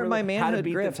I time start my how to manhood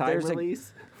beat grift, the time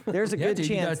release? there's a Yeah, good dude,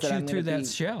 you chance got to that I'm chew through gonna that be.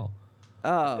 shell.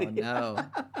 Oh no!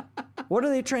 What are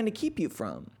they trying to keep you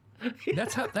from?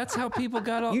 That's how people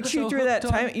got all. You chew so through that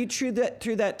hooked on- time. You chew that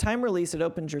through that time release. It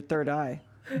opens your third eye.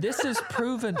 This is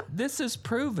proven. This is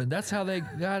proven. That's how they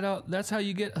got out. That's how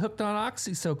you get hooked on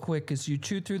oxy so quick. Is you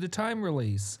chew through the time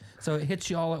release, so it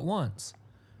hits you all at once.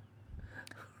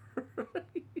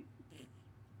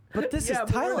 But this Yeah,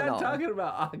 is but we're not Tylenol. talking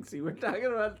about oxy. We're talking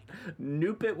about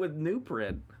Noop it with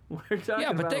Nuprin. We're talking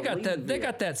Yeah, but they about got that. They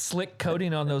got that slick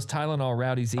coating on those Tylenol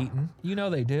rowdies eating. You know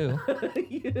they do.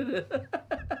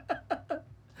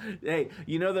 Hey,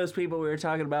 you know those people we were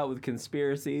talking about with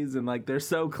conspiracies and like they're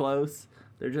so close.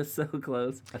 They're just so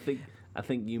close. I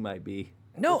think you might be.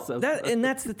 No, So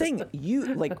that's the thing.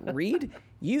 You like Reed.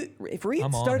 If Reed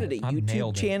I'm on started it. a I'm YouTube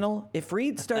nailed it. channel, if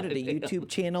Reed started a YouTube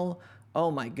channel, oh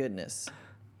my goodness,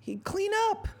 he'd clean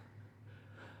up.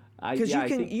 Because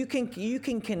you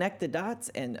can connect the dots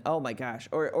and oh my gosh,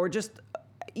 or just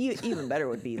even better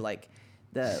would be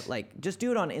just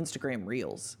do it on Instagram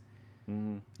Reels.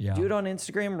 Yeah. Do it on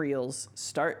Instagram Reels.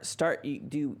 You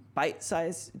do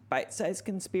bite-sized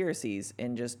conspiracies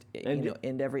and just end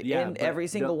every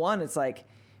single one. It's like,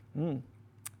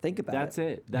 think about That's it.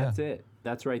 it. That's it.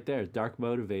 That's right there. Dark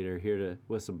motivator here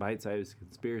with some bite-sized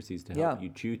conspiracies to help Yeah. you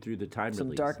chew through the time Some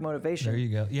release. dark motivation. There you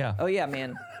go. Yeah. Oh yeah,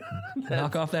 man.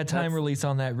 Knock off that time release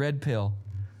on that red pill.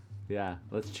 Yeah,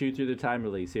 let's chew through the time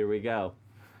release. Here we go.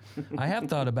 I have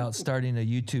thought about starting a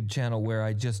YouTube channel where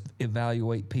I just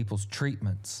evaluate people's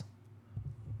treatments.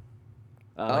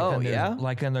 Oh And there's- yeah.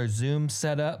 Like in their Zoom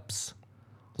setups,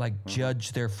 like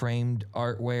judge their framed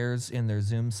artwares in their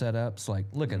Zoom setups. Like,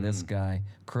 look at this guy,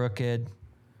 crooked,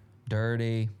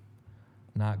 dirty,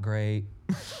 not great.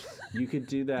 You could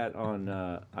do that on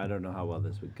I don't know how well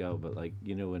this would go, but like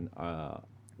when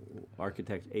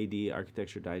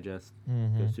Architecture Digest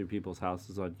goes through people's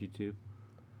houses on YouTube,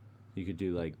 you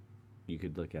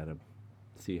could look at them,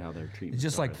 see how their treatment. It's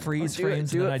just like freeze Do it-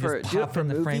 frames, do and then it I for- just do it pop for in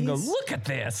the frame. Go movies? look at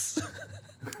this.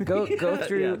 Go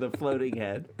through the floating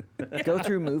head. go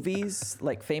through movies,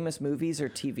 like famous movies or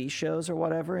TV shows or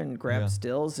whatever, and grab Yeah.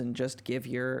 stills and just give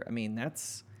your. I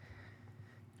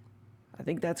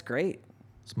think that's great.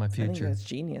 It's my I think future. that's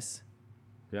genius.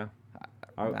 Yeah.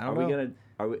 I Are don't we know. gonna?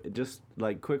 Are we just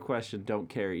like quick question? Don't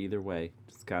care either way.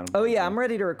 Just kind of. Oh yeah, I'm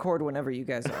ready to record whenever you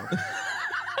guys are.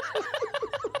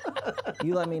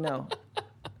 You let me know.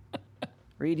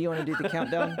 Reed, do you want to do the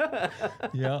countdown?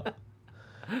 Yeah.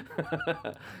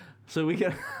 So we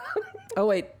can Oh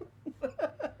wait.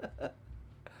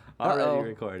 already Uh-oh.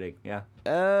 recording. Yeah.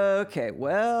 Okay.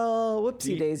 Well,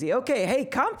 whoopsie you- daisy. Okay. Hey,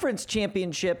 conference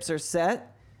championships are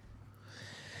set.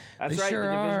 That's They right. sure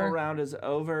the divisional are. round is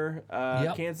over.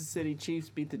 Yep. Kansas City Chiefs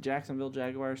beat the Jacksonville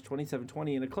Jaguars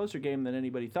 27-20 in a closer game than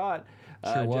anybody thought.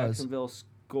 Sure was. Jacksonville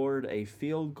scored a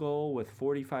field goal with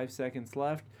 45 seconds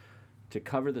left to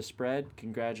cover the spread.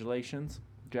 Congratulations,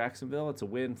 Jacksonville. It's a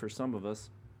win for some of us.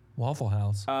 Waffle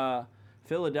House.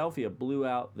 Philadelphia blew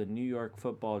out the New York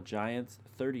Football Giants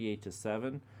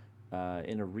 38-7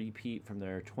 in a repeat from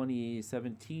their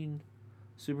 2017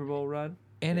 Super Bowl run.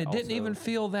 And They it didn't also- even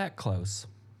feel that close.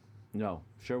 No,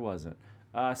 sure wasn't.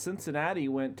 Cincinnati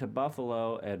went to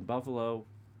Buffalo, and Buffaloed,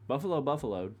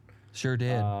 Sure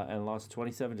did. and lost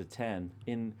 27-10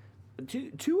 in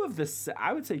two of the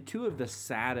I would say two of the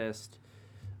saddest,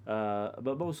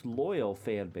 but most loyal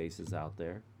fan bases out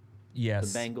there.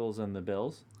 yes. The Bengals and the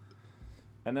Bills.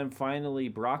 And then finally,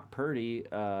 Brock Purdy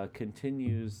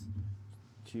continues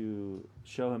to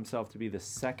show himself to be the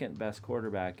second best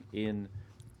quarterback in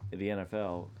the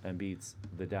NFL and beats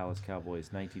the Dallas Cowboys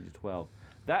 19-12.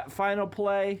 That final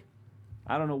play,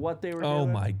 I don't know what they were Oh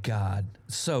doing. my God.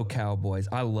 So Cowboys.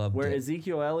 I loved Where it.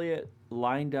 Ezekiel Elliott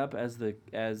lined up as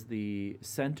the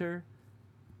center.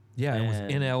 Yeah, it was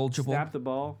and ineligible. Snapped the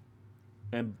ball.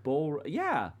 And Bull,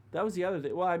 yeah, that was the other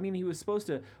thing. Well, I mean, he was supposed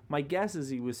to. My guess is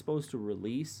he was supposed to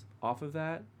release off of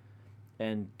that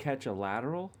and catch a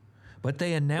lateral. But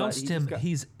they announced he him just got-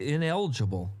 he's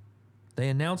ineligible. They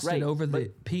announced Right, it over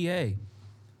the PA.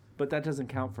 But that doesn't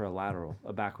count for a lateral,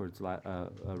 a backwards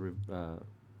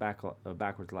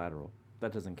backwards lateral.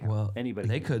 That doesn't count. Well, Anybody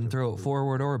they can couldn't catch a- throw it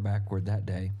forward or backward that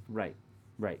day. Right.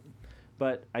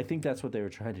 But I think that's what they were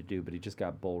trying to do. But he just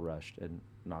got bull rushed and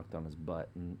knocked on his butt,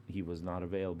 and he was not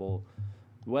available.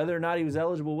 Whether or not he was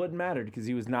eligible wouldn't matter because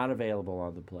he was not available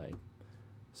on the play.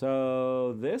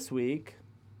 So this week,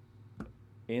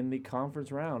 in the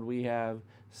conference round, we have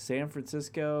San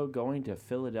Francisco going to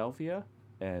Philadelphia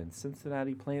and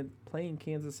Cincinnati playing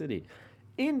Kansas City.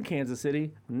 In Kansas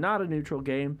City, not a neutral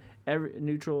game,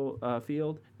 neutral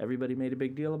field. Everybody made a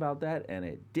big deal about that, and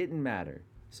it didn't matter.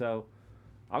 So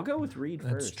I'll go with Reed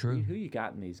That's first. true. Reed, who you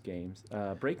got in these games?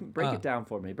 Break it down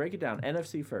for me. Break it down.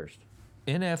 NFC first.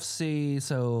 NFC,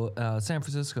 so San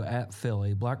Francisco at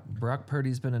Philly. Brock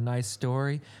Purdy's been a nice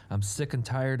story. I'm sick and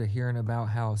tired of hearing about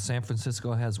how San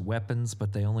Francisco has weapons,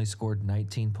 but they only scored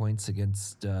 19 points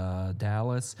against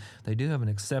Dallas. They do have an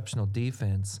exceptional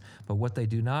defense, but what they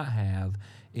do not have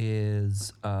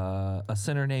is a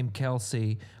center named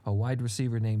Kelsey, a wide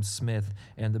receiver named Smith,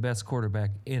 and the best quarterback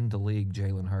in the league,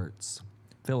 Jalen Hurts.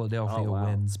 Philadelphia Oh, wow.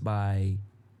 wins by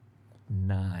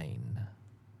 9.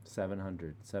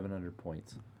 700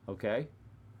 points. Okay.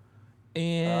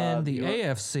 In the you want-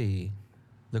 AFC,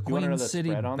 the wanna know Queen the City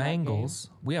spread on that Bengals.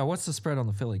 Yeah, what's the spread on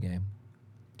the Philly game?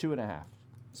 2.5.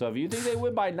 So if you think they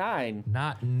win by 9,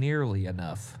 Not nearly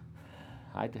enough.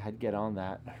 I'd get on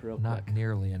that real Not quick.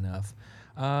 nearly enough.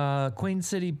 Queen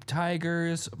City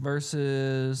Tigers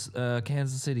versus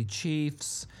Kansas City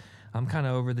Chiefs. I'm kind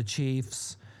of over the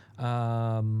Chiefs.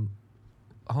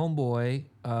 Homeboy,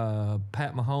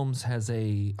 Pat Mahomes has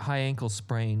a high ankle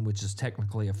sprain, which is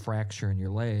technically a fracture in your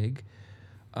leg.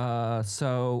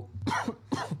 So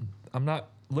I'm not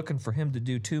looking for him to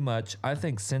do too much. I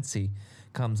think Cincy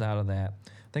comes out of that.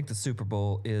 I think the Super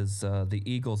Bowl is the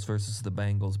Eagles versus the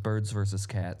Bengals, birds versus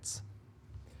cats.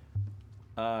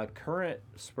 Current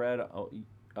spread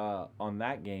on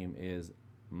that game is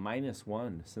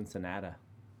 -1 Cincinnati.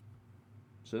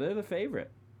 So they're the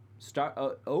favorite.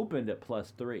 Opened at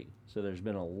 +3. So there's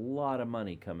been a lot of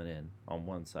money coming in on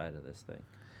one side of this thing.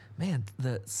 Man,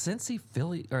 the Cincy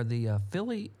Philly or the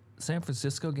Philly San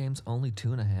Francisco game's only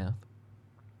 2.5.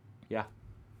 Yeah.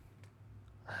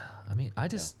 I mean, I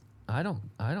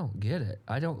don't get it.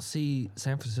 I don't see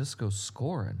San Francisco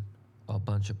scoring a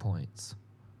bunch of points.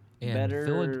 And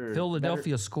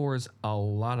Philadelphia scores a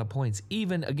lot of points,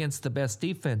 even against the best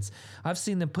defense. I've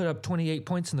seen them put up 28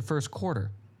 points in the first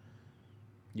quarter.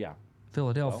 Yeah.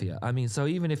 Philadelphia. I mean, so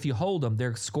even if you hold them,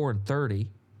 they're scoring 30.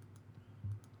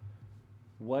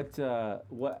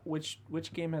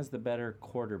 Which game has the better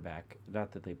quarterback?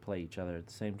 Not that they play each other at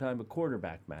the same time, but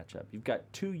quarterback matchup. You've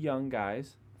got two young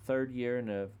guys, third year and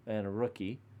a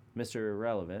rookie, Mr.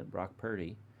 Irrelevant, Brock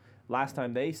Purdy. Last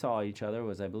time they saw each other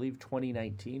was, I believe,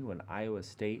 2019 when Iowa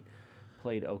State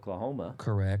played Oklahoma.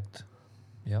 Correct.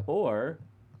 Yep. Or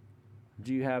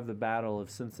do you have the battle of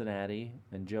Cincinnati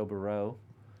and Joe Burrow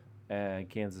and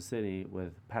Kansas City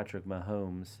with Patrick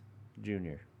Mahomes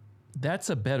Jr.? That's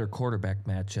a better quarterback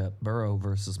matchup, Burrow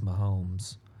versus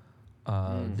Mahomes,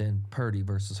 than Purdy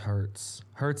versus Hurts.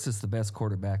 Hurts is the best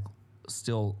quarterback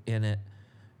still in it.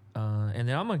 And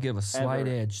then I'm going to give a slight Ever.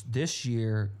 edge this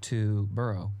year to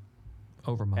Burrow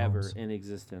over Mahomes. Ever in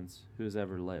existence who's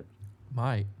ever lived.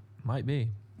 Might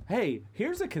be. Hey,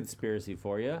 here's a conspiracy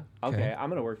for you. Okay, I'm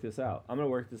going to work this out. I'm going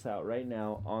to work this out right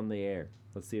now on the air.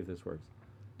 Let's see if this works.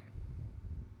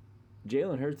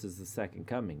 Jalen Hurts is the second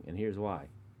coming, and here's why.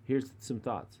 Here's some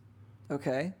thoughts.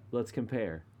 Okay. Let's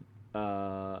compare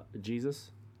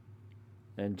Jesus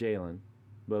and Jalen.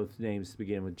 Both names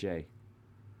begin with J.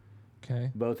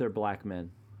 Okay. Both are black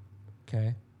men.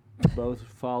 Okay. Both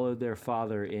followed their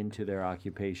father into their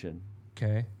occupation.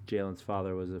 Okay. Jalen's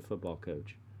father was a football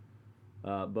coach.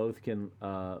 Both can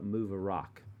move a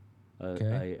rock,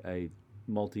 a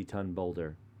multi-ton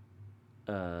boulder.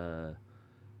 So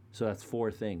that's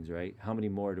 4 things, right? How many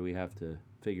more do we have to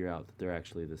figure out that they're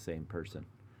actually the same person?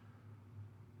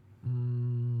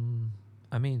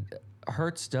 I mean,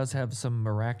 Hurts does have some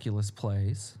miraculous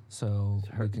plays, so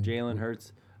Jalen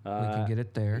Hurts. we can get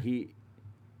it there.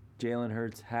 Jalen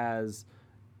Hurts has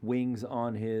wings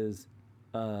on his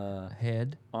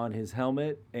Head. on his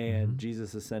helmet, and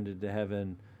Jesus ascended to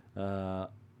heaven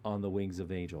on the wings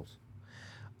of angels.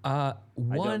 I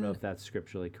don't know if that's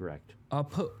scripturally correct. I'll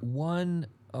put one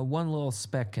little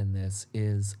speck in this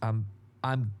is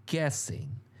I'm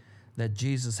guessing that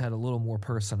Jesus had a little more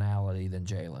personality than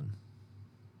Jalen.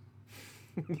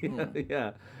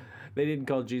 Yeah. They didn't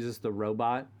call Jesus the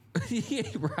robot. Yeah,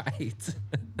 right.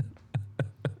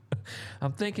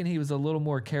 I'm thinking he was a little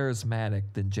more charismatic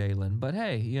than Jalen, but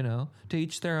hey, to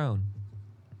each their own.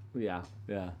 Yeah.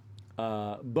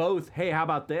 Both, hey, how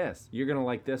about this? You're going to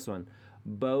like this one.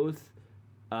 Both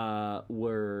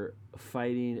were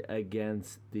fighting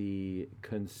against the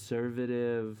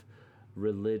conservative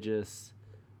religious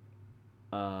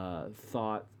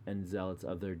thought and zealots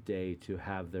of their day to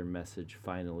have their message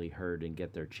finally heard and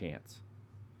get their chance.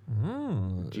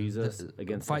 Jesus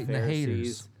against fighting the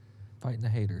Pharisees. Fighting the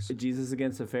haters. Jesus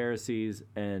against the Pharisees,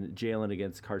 and Jalen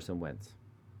against Carson Wentz.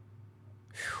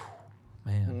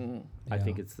 Man. I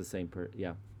think it's the same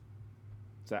yeah.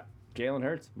 So Jalen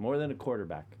Hurts, more than a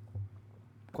quarterback.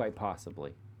 Quite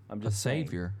possibly. I'm a just saying.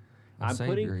 savior. I'm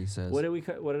savior, putting, he says. What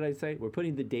did I say? We're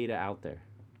putting the data out there.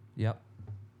 Yep.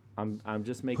 I'm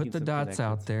just making Put the some dots out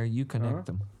connections. there. You connect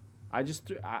them. I'm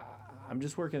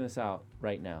just working this out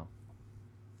right now,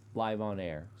 live on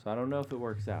air. So I don't know if it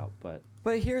works out, but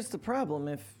here's the problem: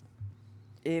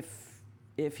 if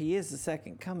he is the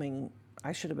second coming,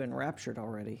 I should have been raptured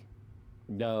already.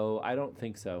 no, I don't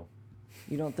think so.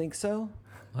 You don't think so?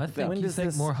 I think you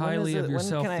think more highly of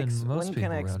yourself than most people. When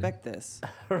can I Rowdy. expect this?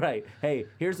 Right. Hey,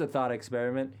 here's a thought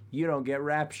experiment. You don't get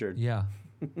raptured. Yeah.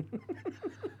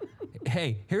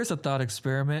 Hey, here's a thought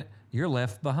experiment. You're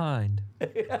left behind.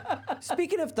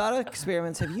 Speaking of thought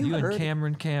experiments, have you You heard? and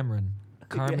Cameron.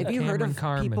 Carmen, Have you heard of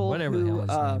Carmen, people whatever who,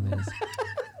 the hell his name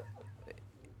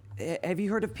is. Have you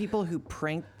heard of people who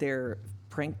pranked their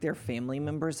family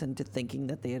members into thinking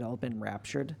that they had all been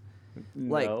raptured?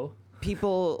 Like No.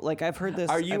 people, like I've heard this.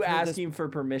 Are you I've heard this- asking for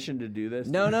permission to do this?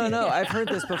 No. I've heard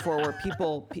this before, where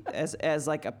people as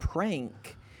like a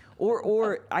prank,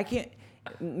 or I can't.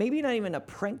 Maybe not even a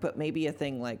prank, but maybe a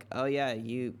thing like, oh yeah,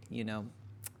 you know,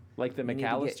 Like the you need to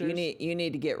get- McAllisters? you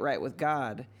need to get right with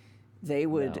God. They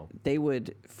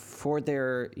would for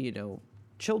their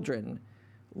children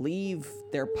leave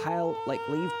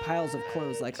piles of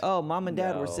clothes, like, oh, mom and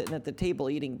dad were No. sitting at the table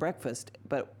eating breakfast,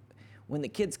 but when the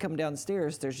kids come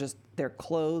downstairs, there's just their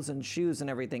clothes and shoes and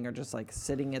everything are just like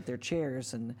sitting at their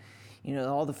chairs, and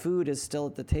all the food is still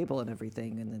at the table and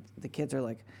everything, and the kids are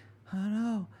like, oh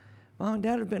no, mom and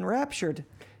dad have been raptured.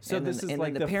 So and this then, is and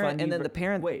like then the the parent, funny and then ver- the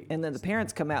parent, Wait. and then the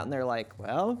parents come out and they're like,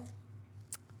 well,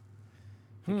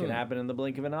 It can happen in the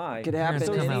blink of an eye. could Parents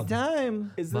happen come out.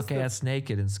 anytime. Is this Buck the ass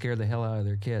naked and scare the hell out of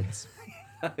their kids.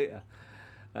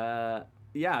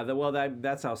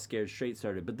 That's how Scared Straight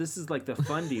started. But this is like the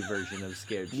Fundy version of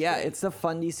Scared Straight. Yeah, it's the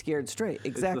Fundy Scared Straight.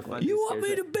 Exactly. Fundy You want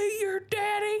Scared me to be your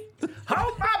daddy?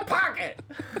 Hold my pocket!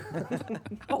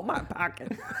 Oh, my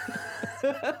pocket.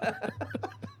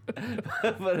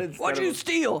 But instead What'd of- you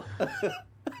steal?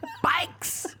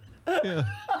 Bikes.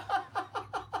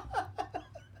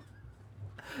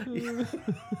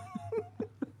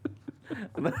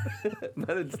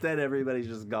 but instead, everybody's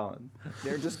just gone.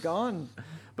 They're just gone.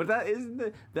 But that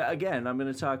isn't again. I'm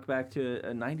going to talk back to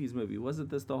a '90s movie. Wasn't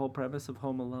this the whole premise of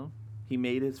Home Alone? He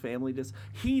made his family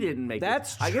he didn't make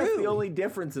That's it. I guess the true. only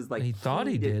difference is like He thought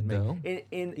he didn't did,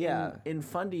 make- though. Yeah. In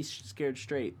Fundy Scared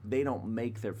Straight, they don't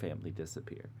make their family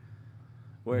disappear.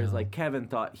 Whereas No. like Kevin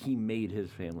thought he made his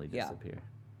family Yeah. disappear.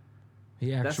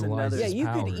 He That's actualized another- Yeah, his you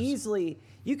powers.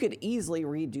 could easily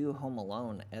redo Home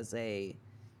Alone as a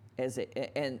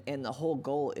and the whole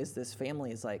goal is this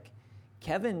family is like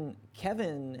Kevin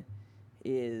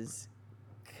is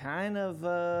kind of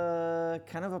a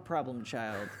problem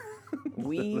child.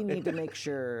 We need to make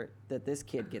sure that this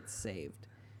kid gets saved.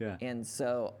 Yeah. And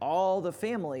so all the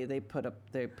family they put up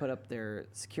their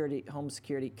home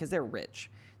security because they're rich.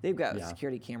 They've got Yeah.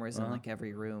 security cameras in like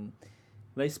every room.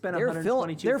 They spent They're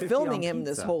 122. they're filming him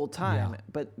this whole time,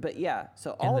 Yeah. but yeah.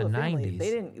 So all the the family 90s.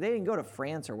 they didn't go to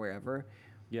France or wherever.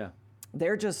 Yeah.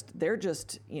 They're just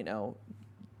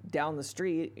down the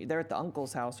street. They're at the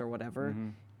uncle's house or whatever,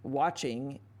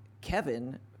 watching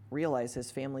Kevin realize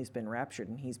his family's been raptured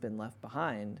and he's been left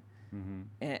behind.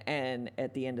 And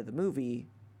at the end of the movie,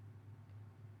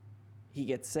 he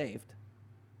gets saved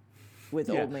with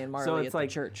Yeah. Old Man So Marley it's at like-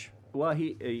 the church. Well,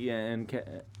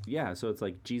 so it's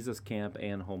like Jesus Camp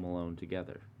and Home Alone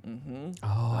together. Oh,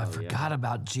 I forgot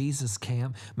about Jesus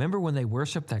Camp. Remember when they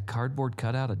worshiped that cardboard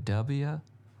cutout of W?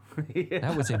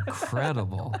 That was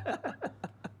incredible.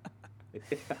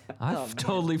 I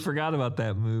totally forgot about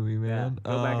that movie, man.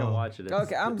 Go back and Oh. watch it.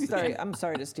 Okay, I'm sorry. I'm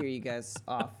sorry to steer you guys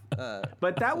off.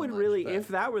 But that so would much, really, but- if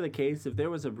that were the case, if there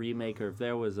was a remake or if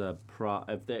there was a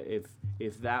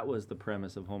if that was the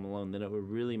premise of Home Alone, then it would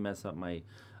really mess up my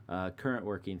current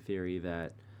working theory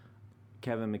that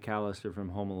Kevin McAllister from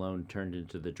Home Alone turned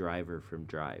into the driver from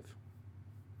Drive.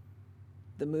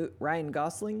 Ryan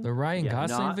Gosling. The Ryan Yeah,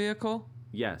 Gosling not- vehicle?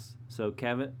 Yes. So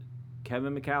Kevin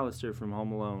McAllister from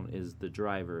Home Alone is the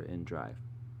driver in Drive.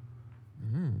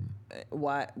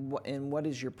 Why? And what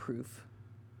is your proof?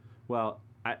 Well,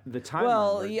 the timeline.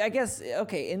 Well, works- yeah, I guess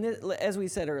okay. In this, as we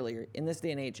said earlier, in this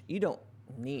day and age, you don't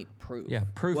need proof. Yeah,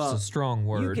 proof's Well, a strong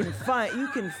word. You can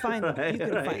find. Right,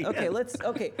 right, Okay, yeah. let's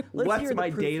What's hear the my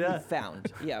proof data? you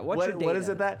found. Yeah, what's What, your data? what is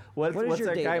it that What is what's your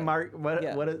our guy data? Mark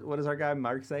Yeah. what does our guy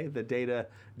Mark say? The data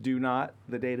do not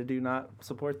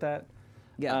support that.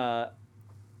 Yeah.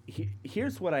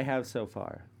 Here's what I have so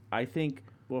far. I think,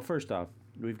 well, first off,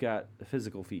 we've got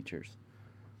physical features,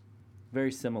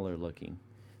 very similar looking.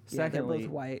 Yeah, they're Secondly, both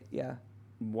white. Yeah.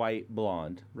 white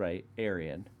blonde, right?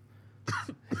 Aryan.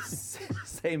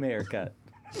 Same haircut.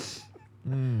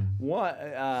 One,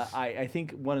 I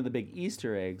think one of the big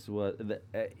Easter eggs was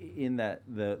in that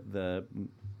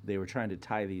they were trying to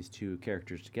tie these two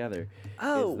characters together.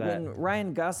 Oh, is that, when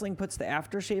Ryan Gosling puts the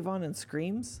aftershave on and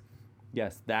screams.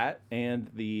 yes, that and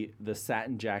the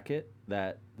satin jacket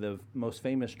that the most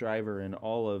famous driver in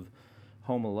all of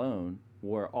Home Alone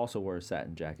also wore a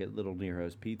satin jacket. Little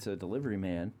Nero's Pizza delivery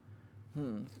man.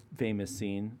 Famous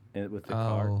scene with the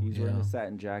car. Oh, He's wearing yeah. a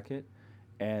satin jacket,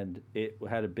 and it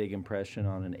had a big impression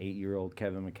on an 8-year-old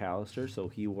Kevin McAllister. So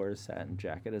he wore a satin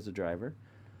jacket as a driver.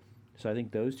 So I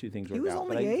think those two things work He was out.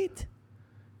 only 8.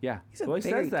 Yeah, He's a well, he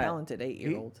very says that. talented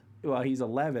 8-year-old. Well, he's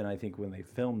 11, I think, when they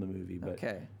filmed the movie. But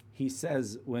Okay. he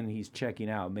says when he's checking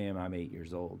out, "Ma'am, I'm 8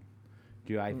 years old.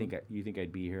 Do I think you think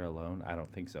I'd be here alone? I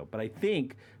don't think so." But I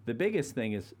think the biggest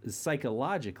thing is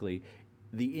psychologically,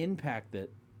 the impact that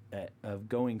of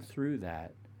going through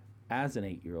that as an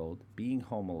 8-year-old, being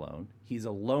home alone. He's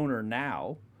a loner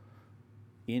now.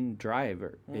 In Drive,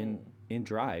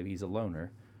 he's a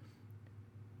loner.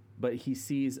 But he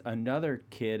sees another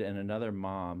kid and another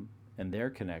mom and their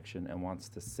connection and wants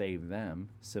to save them,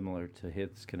 similar to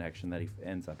his connection that he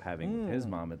ends up having with his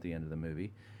mom at the end of the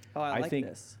movie. Oh, I like think,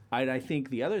 this. I think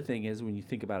the other thing is when you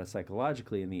think about it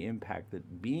psychologically and the impact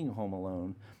that being home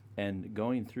alone and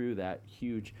going through that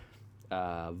huge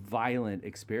violent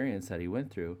experience that he went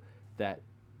through, that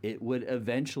it would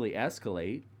eventually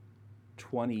escalate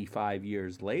 25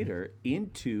 years later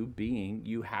into being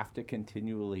you have to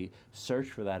continually search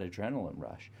for that adrenaline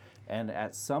rush. And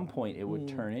at some point it would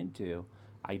turn into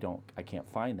I can't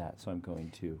find that, so I'm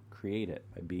going to create it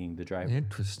by being the driver.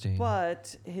 Interesting.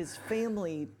 But his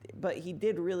family, he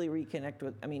did really reconnect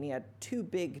with, he had 2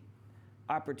 big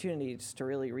opportunities to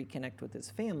really reconnect with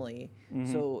his family.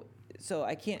 So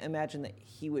I can't imagine that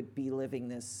he would be living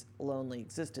this lonely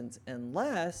existence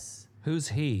unless Who's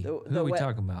he? The- Who the are we wet-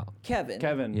 talking about? Kevin.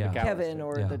 Yeah. McAllister. Kevin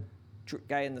or Yeah. the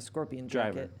guy in the scorpion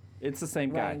driver. jacket. It's the same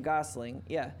guy. Ryan Gosling,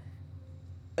 yeah.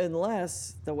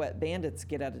 Unless the wet bandits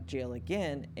get out of jail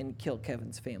again and kill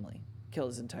Kevin's family, kill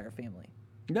his entire family.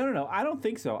 No. I don't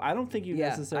think so. I don't think you Yeah,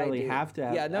 necessarily I do. have to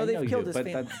have. Yeah, no, I they've know you killed do, his but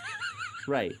family. that's-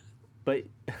 right, but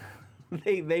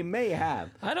they may have.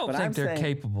 I don't But think I'm they're saying-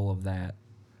 capable of that.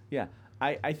 Yeah,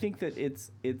 I think that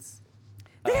it's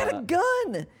They had a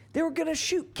gun. They were gonna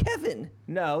shoot Kevin.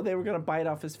 no. They were gonna bite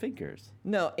off his fingers.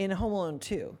 No, in Home Alone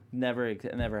 2. Never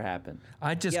happened.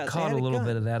 I just Yeah, they caught had a a little gun.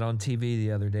 bit of that on TV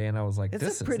the other day, and I was like, It's a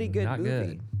 "This pretty is good not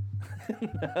movie. good."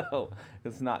 No,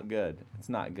 it's not good. It's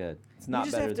not good. It's You not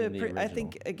just better have to. than the original. I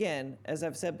think again, as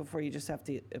I've said before, you just have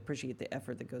to appreciate the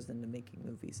effort that goes into making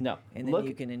movies. No, and then look-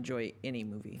 you can enjoy any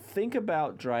movie. Think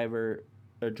about Drive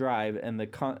and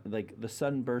the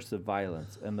sudden bursts of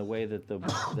violence and the way that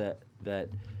that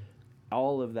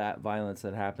all of that violence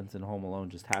that happens in Home Alone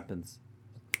just happens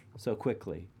so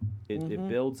quickly. It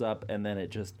builds up and then it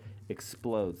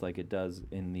explodes like it does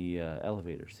in the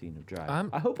elevator scene of Drive. I'm-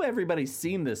 I hope everybody's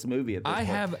seen this movie at this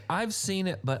point. I've seen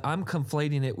it, but I'm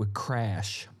conflating it with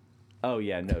Crash. Oh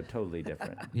yeah, no, totally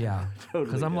different. Yeah. Totally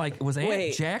Because I'm like, was Aunt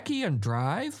Wait. Jackie on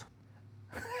Drive?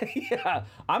 Yeah,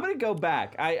 I'm gonna go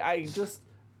back. I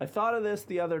thought of this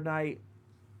the other night,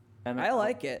 and I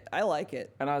like it. I like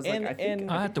it. And I was like, I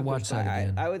think- I'll have to watch that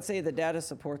again. I would say the data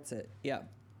supports it. Yeah.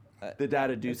 the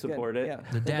data do It's good. support it. Yeah.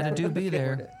 The data do be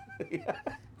there.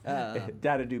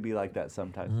 Data do be like that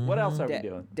sometimes. What else are we Da-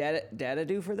 doing? Data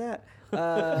do for that.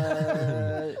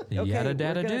 Yada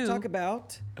data we're gonna do. talk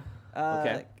about.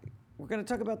 Okay. We're gonna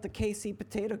talk about the KC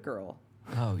Potato Girl.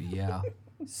 Oh, yeah.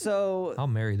 So I'll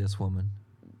marry this woman.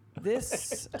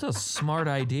 this It's a smart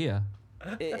idea.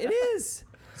 it is.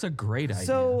 It's a great idea.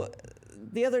 So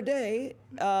the other day,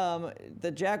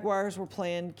 the Jaguars were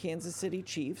playing Kansas City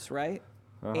Chiefs, right?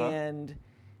 And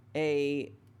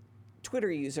a Twitter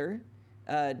user,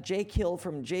 Jake Hill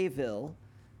from Jayville,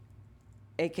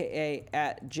 aka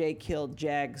at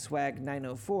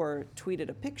JKillJagSwag904, tweeted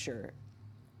a picture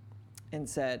and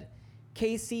said,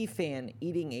 KC fan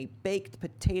eating a baked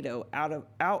potato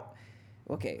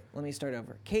okay, let me start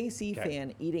over. KC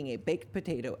fan eating a baked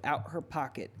potato out her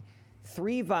pocket.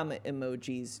 3 vomit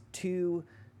emojis, 2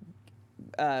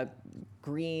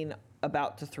 green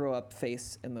about to throw up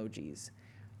face emojis.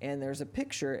 And there's a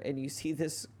picture, and you see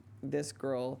this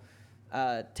girl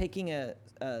taking a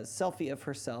selfie of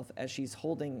herself as she's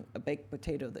holding a baked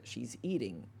potato that she's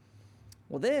eating.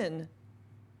 Well, then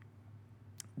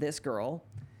this girl,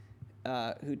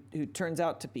 who turns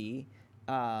out to be,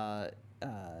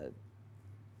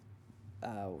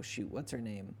 what's her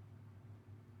name?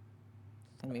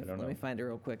 Let me find her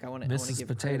real quick. I want to Mrs. give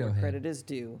Potato credit where Head. credit is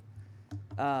due.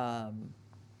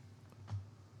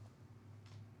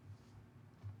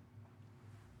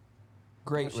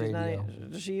 great She's not, radio.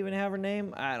 does she even have her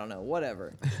name? I don't know.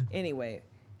 Whatever. Anyway,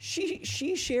 she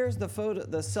shares the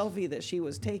selfie that she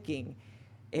was taking,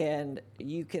 and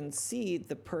you can see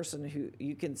the person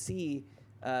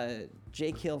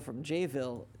Jake Hill from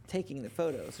Jayville taking the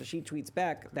photo. So she tweets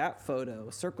back that photo,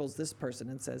 circles this person,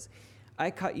 and says,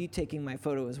 "I caught you taking my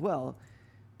photo as well,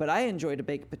 but I enjoyed a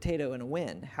baked potato and a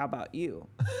win. How about you?"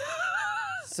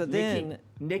 So then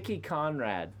Nikki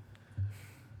Conrad.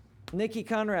 Nikki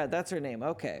Conrad, that's her name.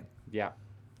 Okay. Yeah.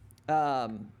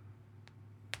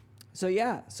 So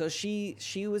yeah, so she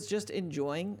was just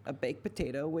enjoying a baked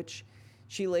potato, which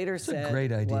she later a said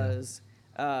great idea. was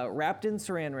wrapped in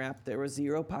saran wrap. There was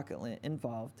 0 pocket lint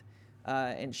involved,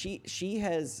 and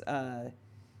she's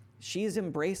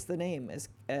embraced the name as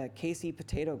KC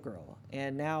Potato Girl,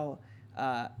 and now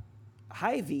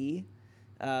Hy-Vee,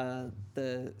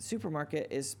 the supermarket,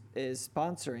 is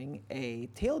sponsoring a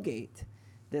tailgate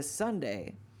this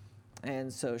Sunday.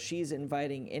 And so she's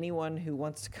inviting anyone who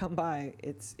wants to come by.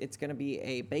 It's going to be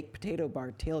a baked potato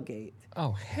bar tailgate.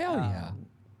 Oh, hell yeah.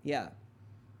 Yeah.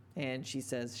 And she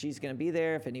says she's going to be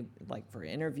there if any, like, for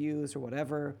interviews or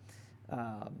whatever.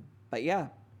 But yeah.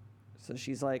 So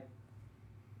she's like,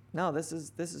 "No, this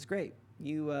is great.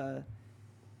 You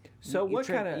So you what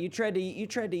tried- kind of? you tried to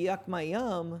yuck my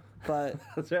yum, but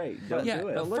That's right. Don't Yeah, do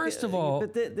it. but look First at- of all-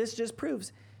 but this just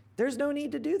proves there's no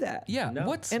need to do that. Yeah, No.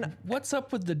 what's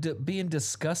up with the being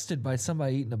disgusted by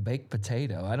somebody eating a baked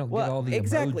potato? I don't get all the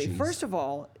exactly. emojis. First of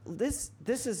all, this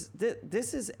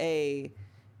is a.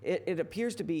 It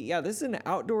appears to be this is an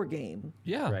outdoor game.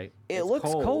 yeah, Right. It It's looks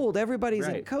cold. Everybody's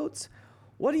in Right. coats.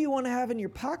 What do you want to have in your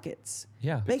pockets?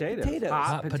 yeah. Baked Potatoes. potatoes.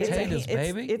 Hot It's a potatoes, ha-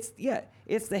 baby.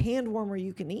 It's the hand warmer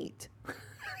you can eat.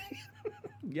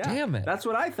 Yeah. Damn it. That's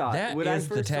what I thought. That when I is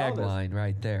the first saw this. tagline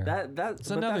right there.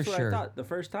 That's another that's what shirt. I thought the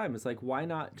first time. It's like, why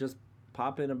not just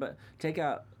pop in take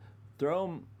out,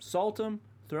 salt them,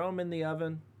 throw them in the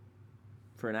oven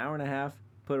for an hour and a half,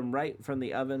 put them right from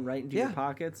the oven right into your Yeah.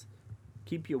 pockets,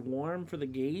 keep you warm for the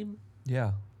game,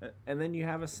 yeah, and then you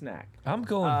have a snack. I'm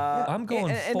going. I'm going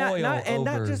and foil not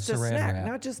over just a saran snack. wrap.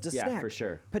 Not just a Yeah, snack. for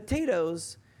sure.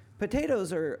 Potatoes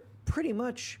are pretty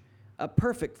much a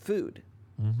perfect food.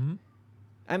 Mm-hmm.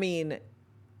 I mean,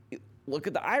 look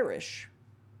at the Irish.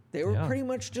 They were Yeah. pretty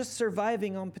much just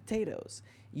surviving on potatoes.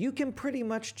 You can pretty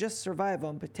much just survive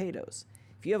on potatoes.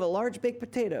 If you have a large baked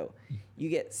potato, you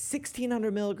get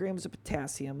 1,600 milligrams of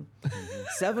potassium,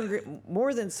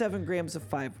 more than 7 grams of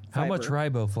fiber. How much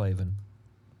riboflavin?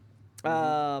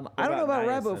 I don't know about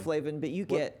about niacin? riboflavin, but you What-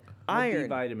 get What B iron.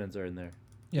 vitamins are in there?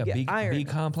 Yeah, You get B, iron, B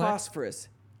complex. phosphorus,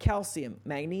 calcium,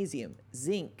 magnesium,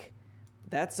 zinc.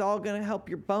 That's all going to help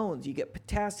your bones. You get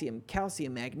potassium,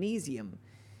 calcium, magnesium.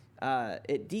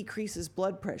 It decreases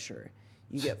blood pressure.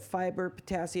 You get fiber,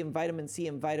 potassium, vitamin C,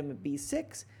 and vitamin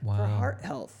B6 for Wow. heart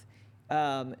health.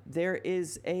 There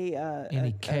is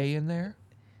Any K in there?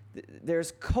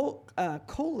 there's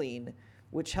choline,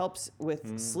 which helps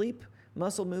with sleep,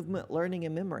 muscle movement, learning,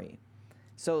 and memory.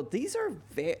 So these are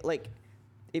like,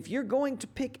 if you're going to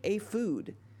pick a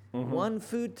food, one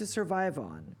food to survive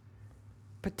on,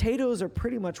 potatoes are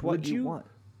pretty much what you want.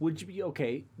 Would you be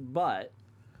okay? But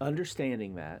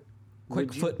understanding that, Quick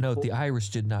would you footnote: pull- the Irish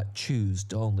did not choose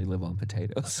to only live on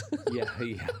potatoes. Yeah.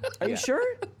 Are you sure?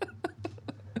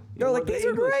 They're Well, like, the these are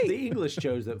English- great. The English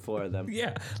chose it for them.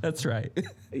 yeah, that's right.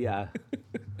 Yeah.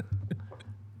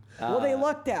 Well, they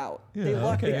lucked out. They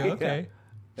lucked okay, out. okay.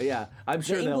 Yeah. I'm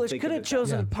sure The they'll English think could of have it that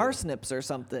chosen Yeah. parsnips or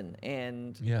something,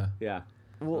 and Yeah. Yeah.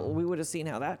 we would have seen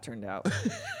how that turned out.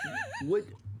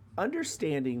 Would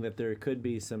understanding that there could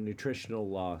be some nutritional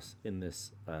loss in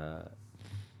this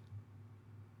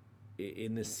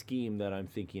scheme that I'm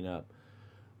thinking up,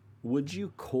 would you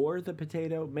core the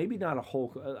potato? Maybe not a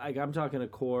whole. Like I'm talking a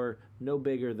core no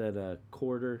bigger than a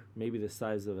quarter, maybe the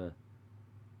size of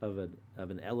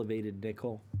an elevated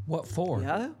nickel. What for?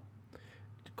 Yeah.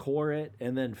 Core it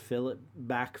and then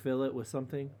backfill it with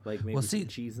something like maybe see- some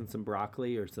cheese and some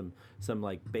broccoli or some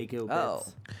like bacon Oh.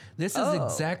 bits. This is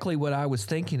exactly what I was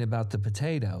thinking about the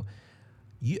potato.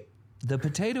 The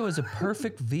potato is a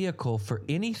perfect vehicle for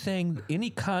anything, any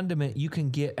condiment you can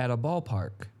get at a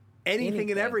ballpark. Anything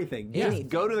and everything. Yeah. Just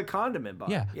go to the condiment bar.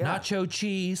 Yeah. Nacho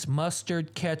cheese,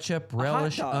 mustard, ketchup,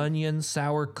 relish, dog. onion,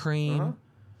 sour cream,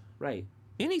 Right.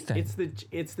 anything.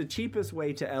 It's the cheapest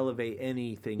way to elevate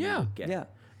anything Yeah. you get. Yeah.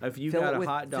 If you Fill got it a with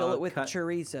hot dog, fill it with cut,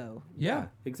 chorizo. yeah.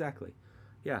 exactly.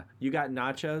 Yeah, you got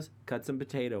nachos, cut some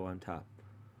potato on top.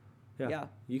 Yeah.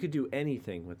 You could do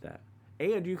anything with that,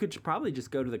 and you could probably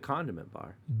just go to the condiment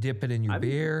bar. Dip it in your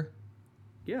beer.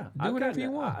 Yeah, Do whatever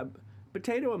you want.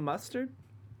 Potato and mustard,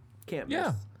 can't miss.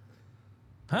 Yeah.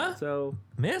 Huh? So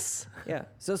Miss? Yeah.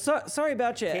 So sorry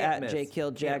about you Can't at miss.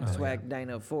 JKillJackSwag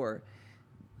 904.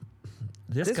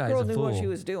 This This guy's girl a knew fool. what she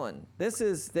was doing. This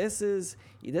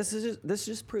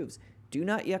just proves. Do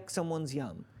not yuck someone's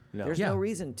yum. No. There's Yeah. no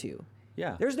reason to.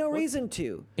 yeah, There's no reason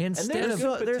to. Instead There's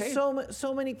of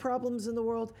so many problems in the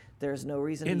world. There's no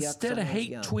reason to yuck instead of someone's hate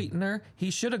yum. tweeting her,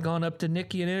 he should have gone up to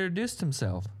Nikki and introduced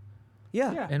himself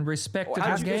Yeah. Yeah. and respected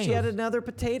How'd her you get she game. had another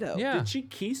potato? Yeah. Did she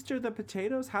keister the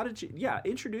potatoes? How did she? Yeah,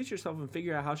 introduce yourself and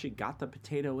figure out how she got the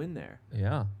potato in there.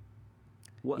 Yeah.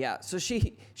 What? Yeah, so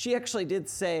she actually did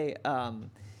say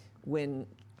when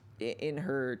in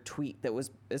her tweet that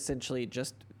was essentially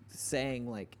just saying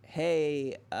like,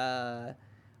 "Hey,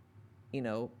 you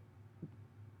know,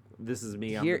 This is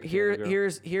me. I'm here the potato girl.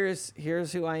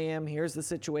 here's who I am. Here's the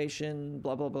situation.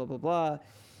 Blah blah blah blah blah."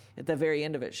 At the very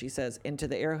end of it, she says, "And to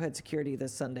the Arrowhead security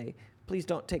this Sunday, please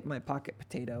don't take my pocket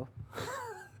potato."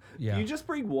 Yeah. You just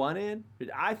bring one in.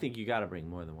 I think you got to bring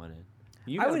more than one in.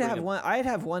 You I gotta would bring have a- one. I'd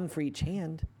have one for each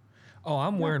hand. Oh,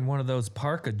 I'm wearing one of those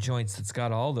parka joints that's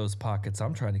got all those pockets.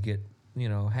 I'm trying to get,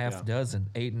 half Yeah. dozen,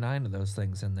 8, 9 of those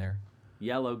things in there.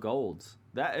 yellow golds.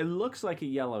 That it looks like a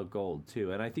yellow gold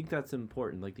too, and I think that's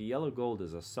important. Like the yellow gold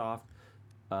is a soft,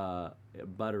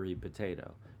 buttery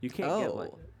potato. You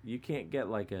can't get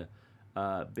like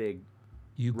a big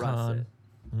Yukon. russet.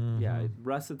 Yeah,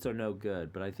 russets are no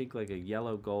good, but I think like a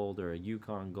yellow gold or a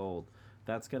Yukon gold,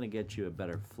 that's gonna get you a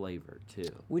better flavor too.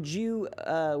 Would you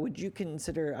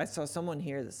consider? I saw someone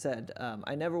here that said,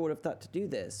 "I never would have thought to do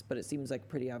this, but it seems like a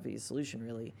pretty obvious solution.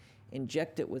 Really,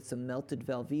 inject it with some melted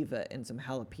Velveeta and some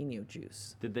jalapeno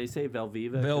juice." Did they say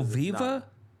Velveeta? 'Cause Velveeta?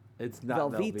 It's not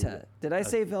Velveeta. Velveeta. Did I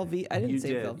say Velveeta? I didn't You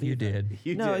say did. Velveeta. You did.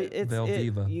 You No, did. it's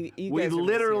Velveeta. You We guys are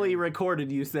literally mishearing.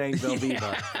 recorded you saying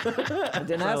Velveeta. I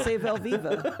did not say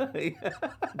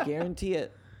Velveeta. Guarantee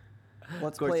it.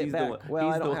 Let's Of course, play it he's back. the one. Well,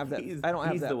 he's I the don't one- have that. He's, I don't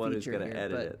have he's that the one who's feature gonna here,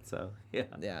 edit but it. So yeah,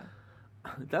 yeah.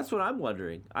 that's what I'm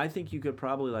wondering. I think you could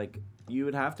probably you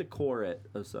would have to core it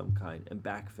of some kind and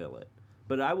backfill it.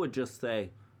 But I would just say,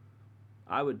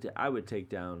 I would take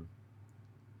down.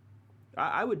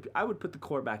 I would put the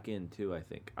core back in too. I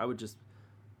think I would just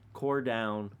core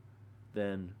down,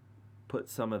 then put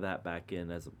some of that back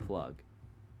in as a plug,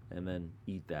 and then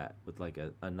eat that with like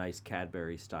a nice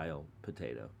Cadbury style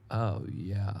potato. Oh,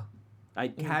 yeah.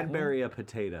 I'd Cadbury a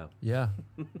potato. Yeah.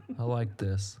 I like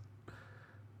this.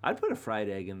 I'd put a fried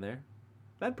egg in there.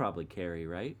 That'd probably carry,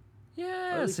 right?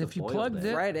 Yes, least a if you boiled plugged egg.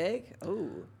 it. Fried egg. Oh.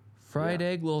 Fried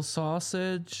egg, little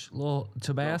sausage, little Little hot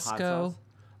Tabasco. sauce.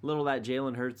 Little of that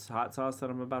Jalen Hurts hot sauce that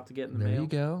I'm about to get in the There mail. you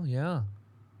go. Yeah.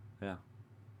 Yeah.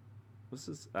 This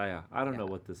is yeah. I don't know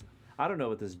what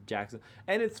this Jackson.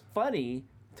 And it's funny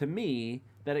to me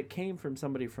that it came from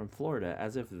somebody from Florida,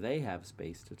 as if they have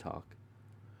space to talk.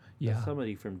 Yeah. If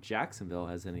somebody from Jacksonville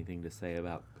has anything to say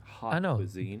about hot I know.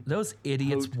 cuisine. Those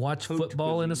idiots Haute- watch haute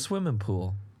football in a cuisine. swimming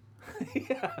pool.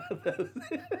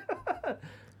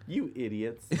 You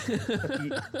idiots.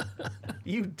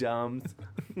 you dumbs.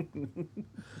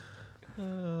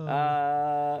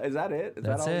 Is that it? Is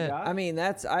That's that all it. we got? I mean,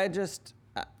 I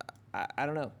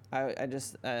don't know. I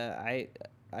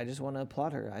just want to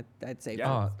applaud her. I'd say.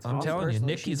 Yeah. Oh, I'm telling you,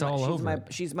 personally, Nikki's she's my- all she's over my, it.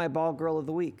 She's my ball girl of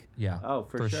the week. Yeah. Oh,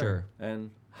 for sure. sure.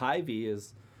 And Hy-Vee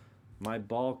is my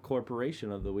ball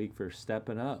corporation of the week for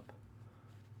stepping up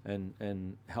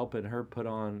and helping her put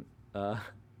on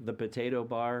the potato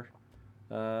bar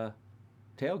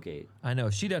tailgate. I know.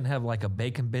 She doesn't have like a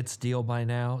bacon bits deal by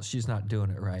now. She's not doing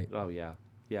it right. Oh, yeah.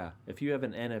 Yeah. If you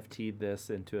haven't NFT'd this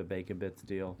into a Bacon Bits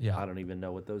deal, Yeah. I don't even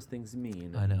know what those things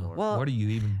mean I know. anymore. Well, what are you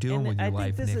even doing And with your I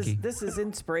life, think Nikki? this is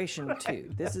inspiration too.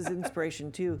 This is inspiration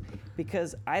too,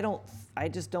 because I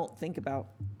just don't think about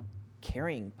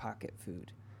carrying pocket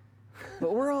food.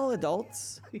 But we're all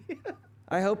adults.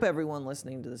 I hope everyone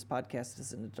listening to this podcast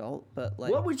is an adult. But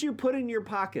like, What would you put in your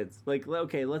pockets? Like,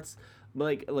 okay, let's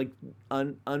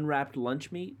unwrapped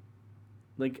lunch meat,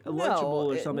 like a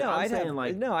Lunchable or something. I'm saying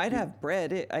I'd have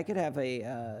bread. I could have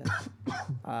a,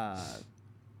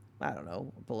 I don't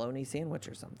know, bologna sandwich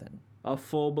or something. a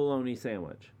full bologna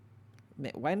sandwich.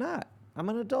 Why not? I'm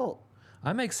an adult.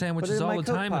 I make sandwiches in all my the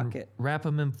coat time and pocket. wrap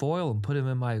them in foil and put them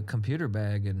in my computer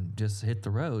bag and just hit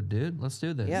the road, dude. Let's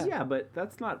do this. Yeah. Yeah, but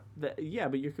that's not. Yeah,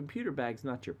 but your computer bag's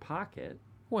not your pocket.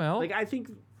 Well, Like I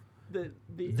think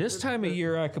this time of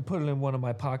year I could put it in one of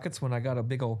my pockets when I got a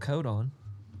big old coat on.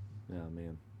 Oh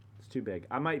man, it's too big.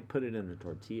 I might put it in a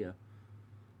tortilla.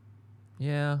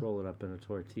 Yeah. Roll it up in a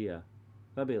tortilla.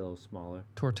 That'd be a little smaller.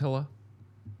 Tortilla.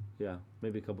 Yeah,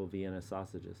 maybe a couple Vienna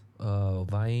sausages. Oh,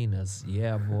 Viennas.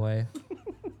 Yeah, boy.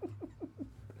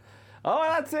 Oh,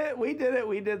 that's it. We did it.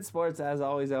 We did sports. As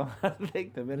always, I want to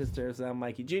thank the Minister of Sound,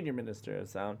 Mikey Jr., Minister of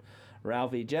Sound,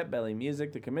 Ralphie, Jetbelly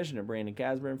Music, the Commissioner, Brandon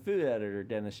Casper, and Food Editor,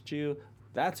 Dennis Chu.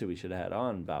 That's who we should have had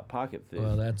on about pocket food.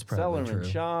 Well, that's probably Sellerman true.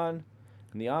 Sean.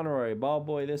 And the honorary ball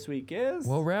boy this week is...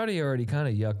 Well, Rowdy already kind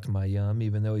of yucked my yum,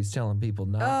 even though he's telling people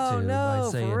not Oh, to no, by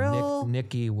for saying real?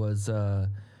 Nikki was the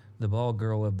ball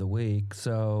girl of the week.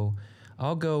 So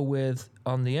I'll go with,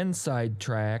 on the inside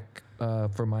track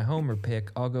for my homer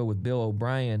pick, I'll go with Bill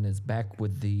O'Brien is back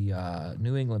with the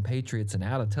New England Patriots and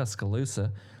out of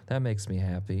Tuscaloosa. That makes me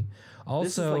happy.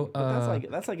 This is Also, like,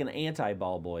 but that's like an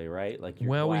anti-ball boy, right? Like you're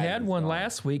well, we glad had he's one gone.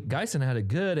 last week. Geisen had a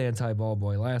good anti-ball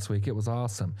boy last week. It was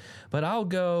awesome. But I'll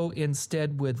go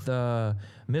instead with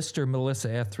Mr.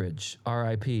 Melissa Etheridge,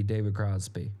 R.I.P. David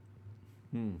Crosby.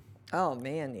 Oh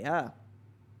man, yeah.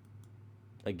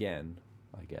 Again,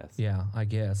 I guess. Yeah, I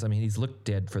guess. I mean, he's looked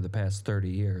dead for the past 30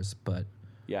 years, but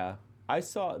Yeah, I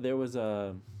saw there was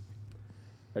a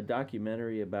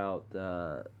documentary about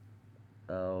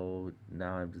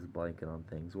now I'm just blanking on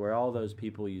things where all those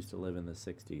people used to live in the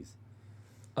 60s.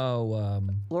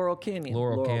 Laurel Canyon.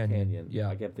 Laurel Canyon. Yeah.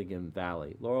 I kept thinking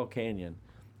Valley. Laurel Canyon,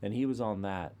 and he was on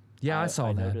that. Yeah, I saw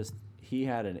I that. noticed he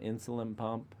had an insulin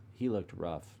pump. He looked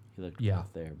rough. He looked Yeah.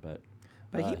 rough there, but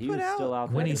But he was put out- still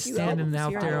out when there. he's few standing albums out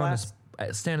here in there the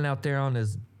on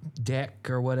his deck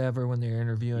or whatever when they're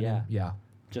interviewing him. Yeah.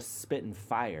 just spitting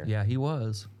fire. Yeah, he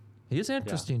was. He's an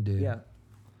interesting dude. Yeah.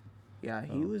 Yeah,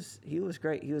 he was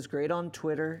great. He was great on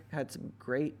Twitter. Had some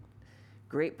great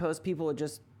posts. People would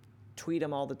just tweet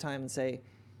him all the time and say,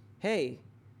 "Hey,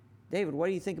 David, what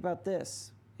do you think about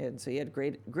this?" And so he had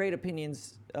great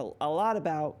opinions. A lot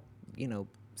about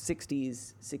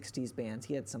 60s bands.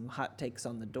 He had some hot takes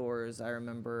on the Doors. I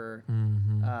remember.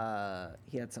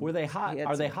 He had some. Were they hot? he had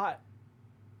Are they some- hot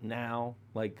now?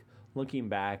 Like looking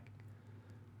back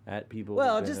at people.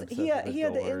 Well, who've been just obsessed with he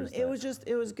had the Doors,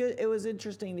 it was good. It was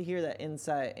interesting to hear that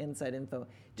inside info.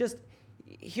 Just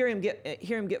hear him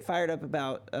get fired up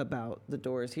about the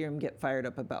Doors. Hear him get fired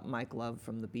up about Mike Love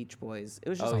from the Beach Boys. It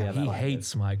was just Oh, kind yeah, of He fun.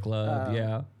 hates Mike Love.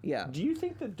 Yeah. Yeah. Do you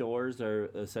think the Doors are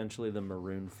essentially the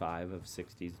Maroon 5 of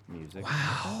 60s music?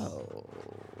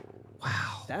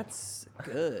 That's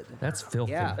good. That's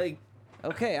filthy. Yeah. Like,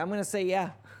 Okay, I'm gonna say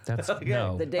yeah. That's Okay.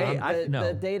 no. The data no.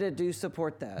 the data do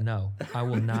support that. No, I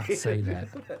will not say that.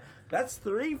 that's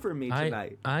 3 for me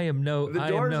tonight. I am no. The I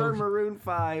am Doors no. are Maroon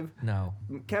 5. No.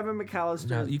 Kevin McAllister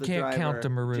No, is you the can't driver. count the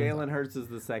Maroon- Jalen Hurts is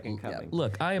the second coming.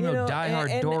 Look, I am You no know, diehard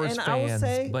and- Doors and I will fans,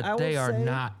 say- I but will they are say-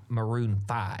 not Maroon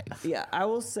 5. Yeah, I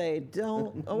will say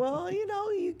don't. Well,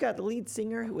 you got the lead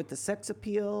singer with the sex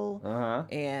appeal. Uh-huh.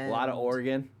 And A lot of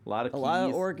organ, a lot of a keys. lot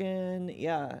of organ.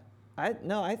 Yeah.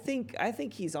 I think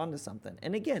he's onto something.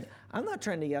 And again, I'm not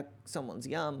trying to yuck someone's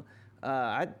yum.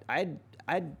 I'd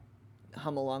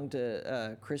hum along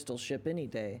to Crystal Ship any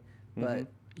day. But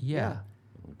Yeah.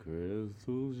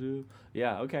 Crystal ship.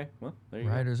 Yeah, okay. Well, there you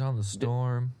go. Riders on the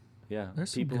Storm. Yeah,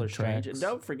 There's some people good are strange. tracks. And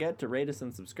don't forget to rate us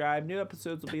and subscribe. New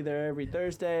episodes will be there every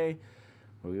Thursday,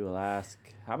 where we will ask,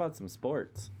 how about some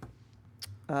sports?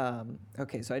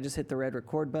 Okay, so I just hit the red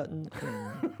record button.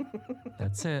 And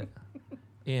That's it.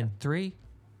 In 3,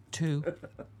 2,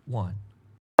 1.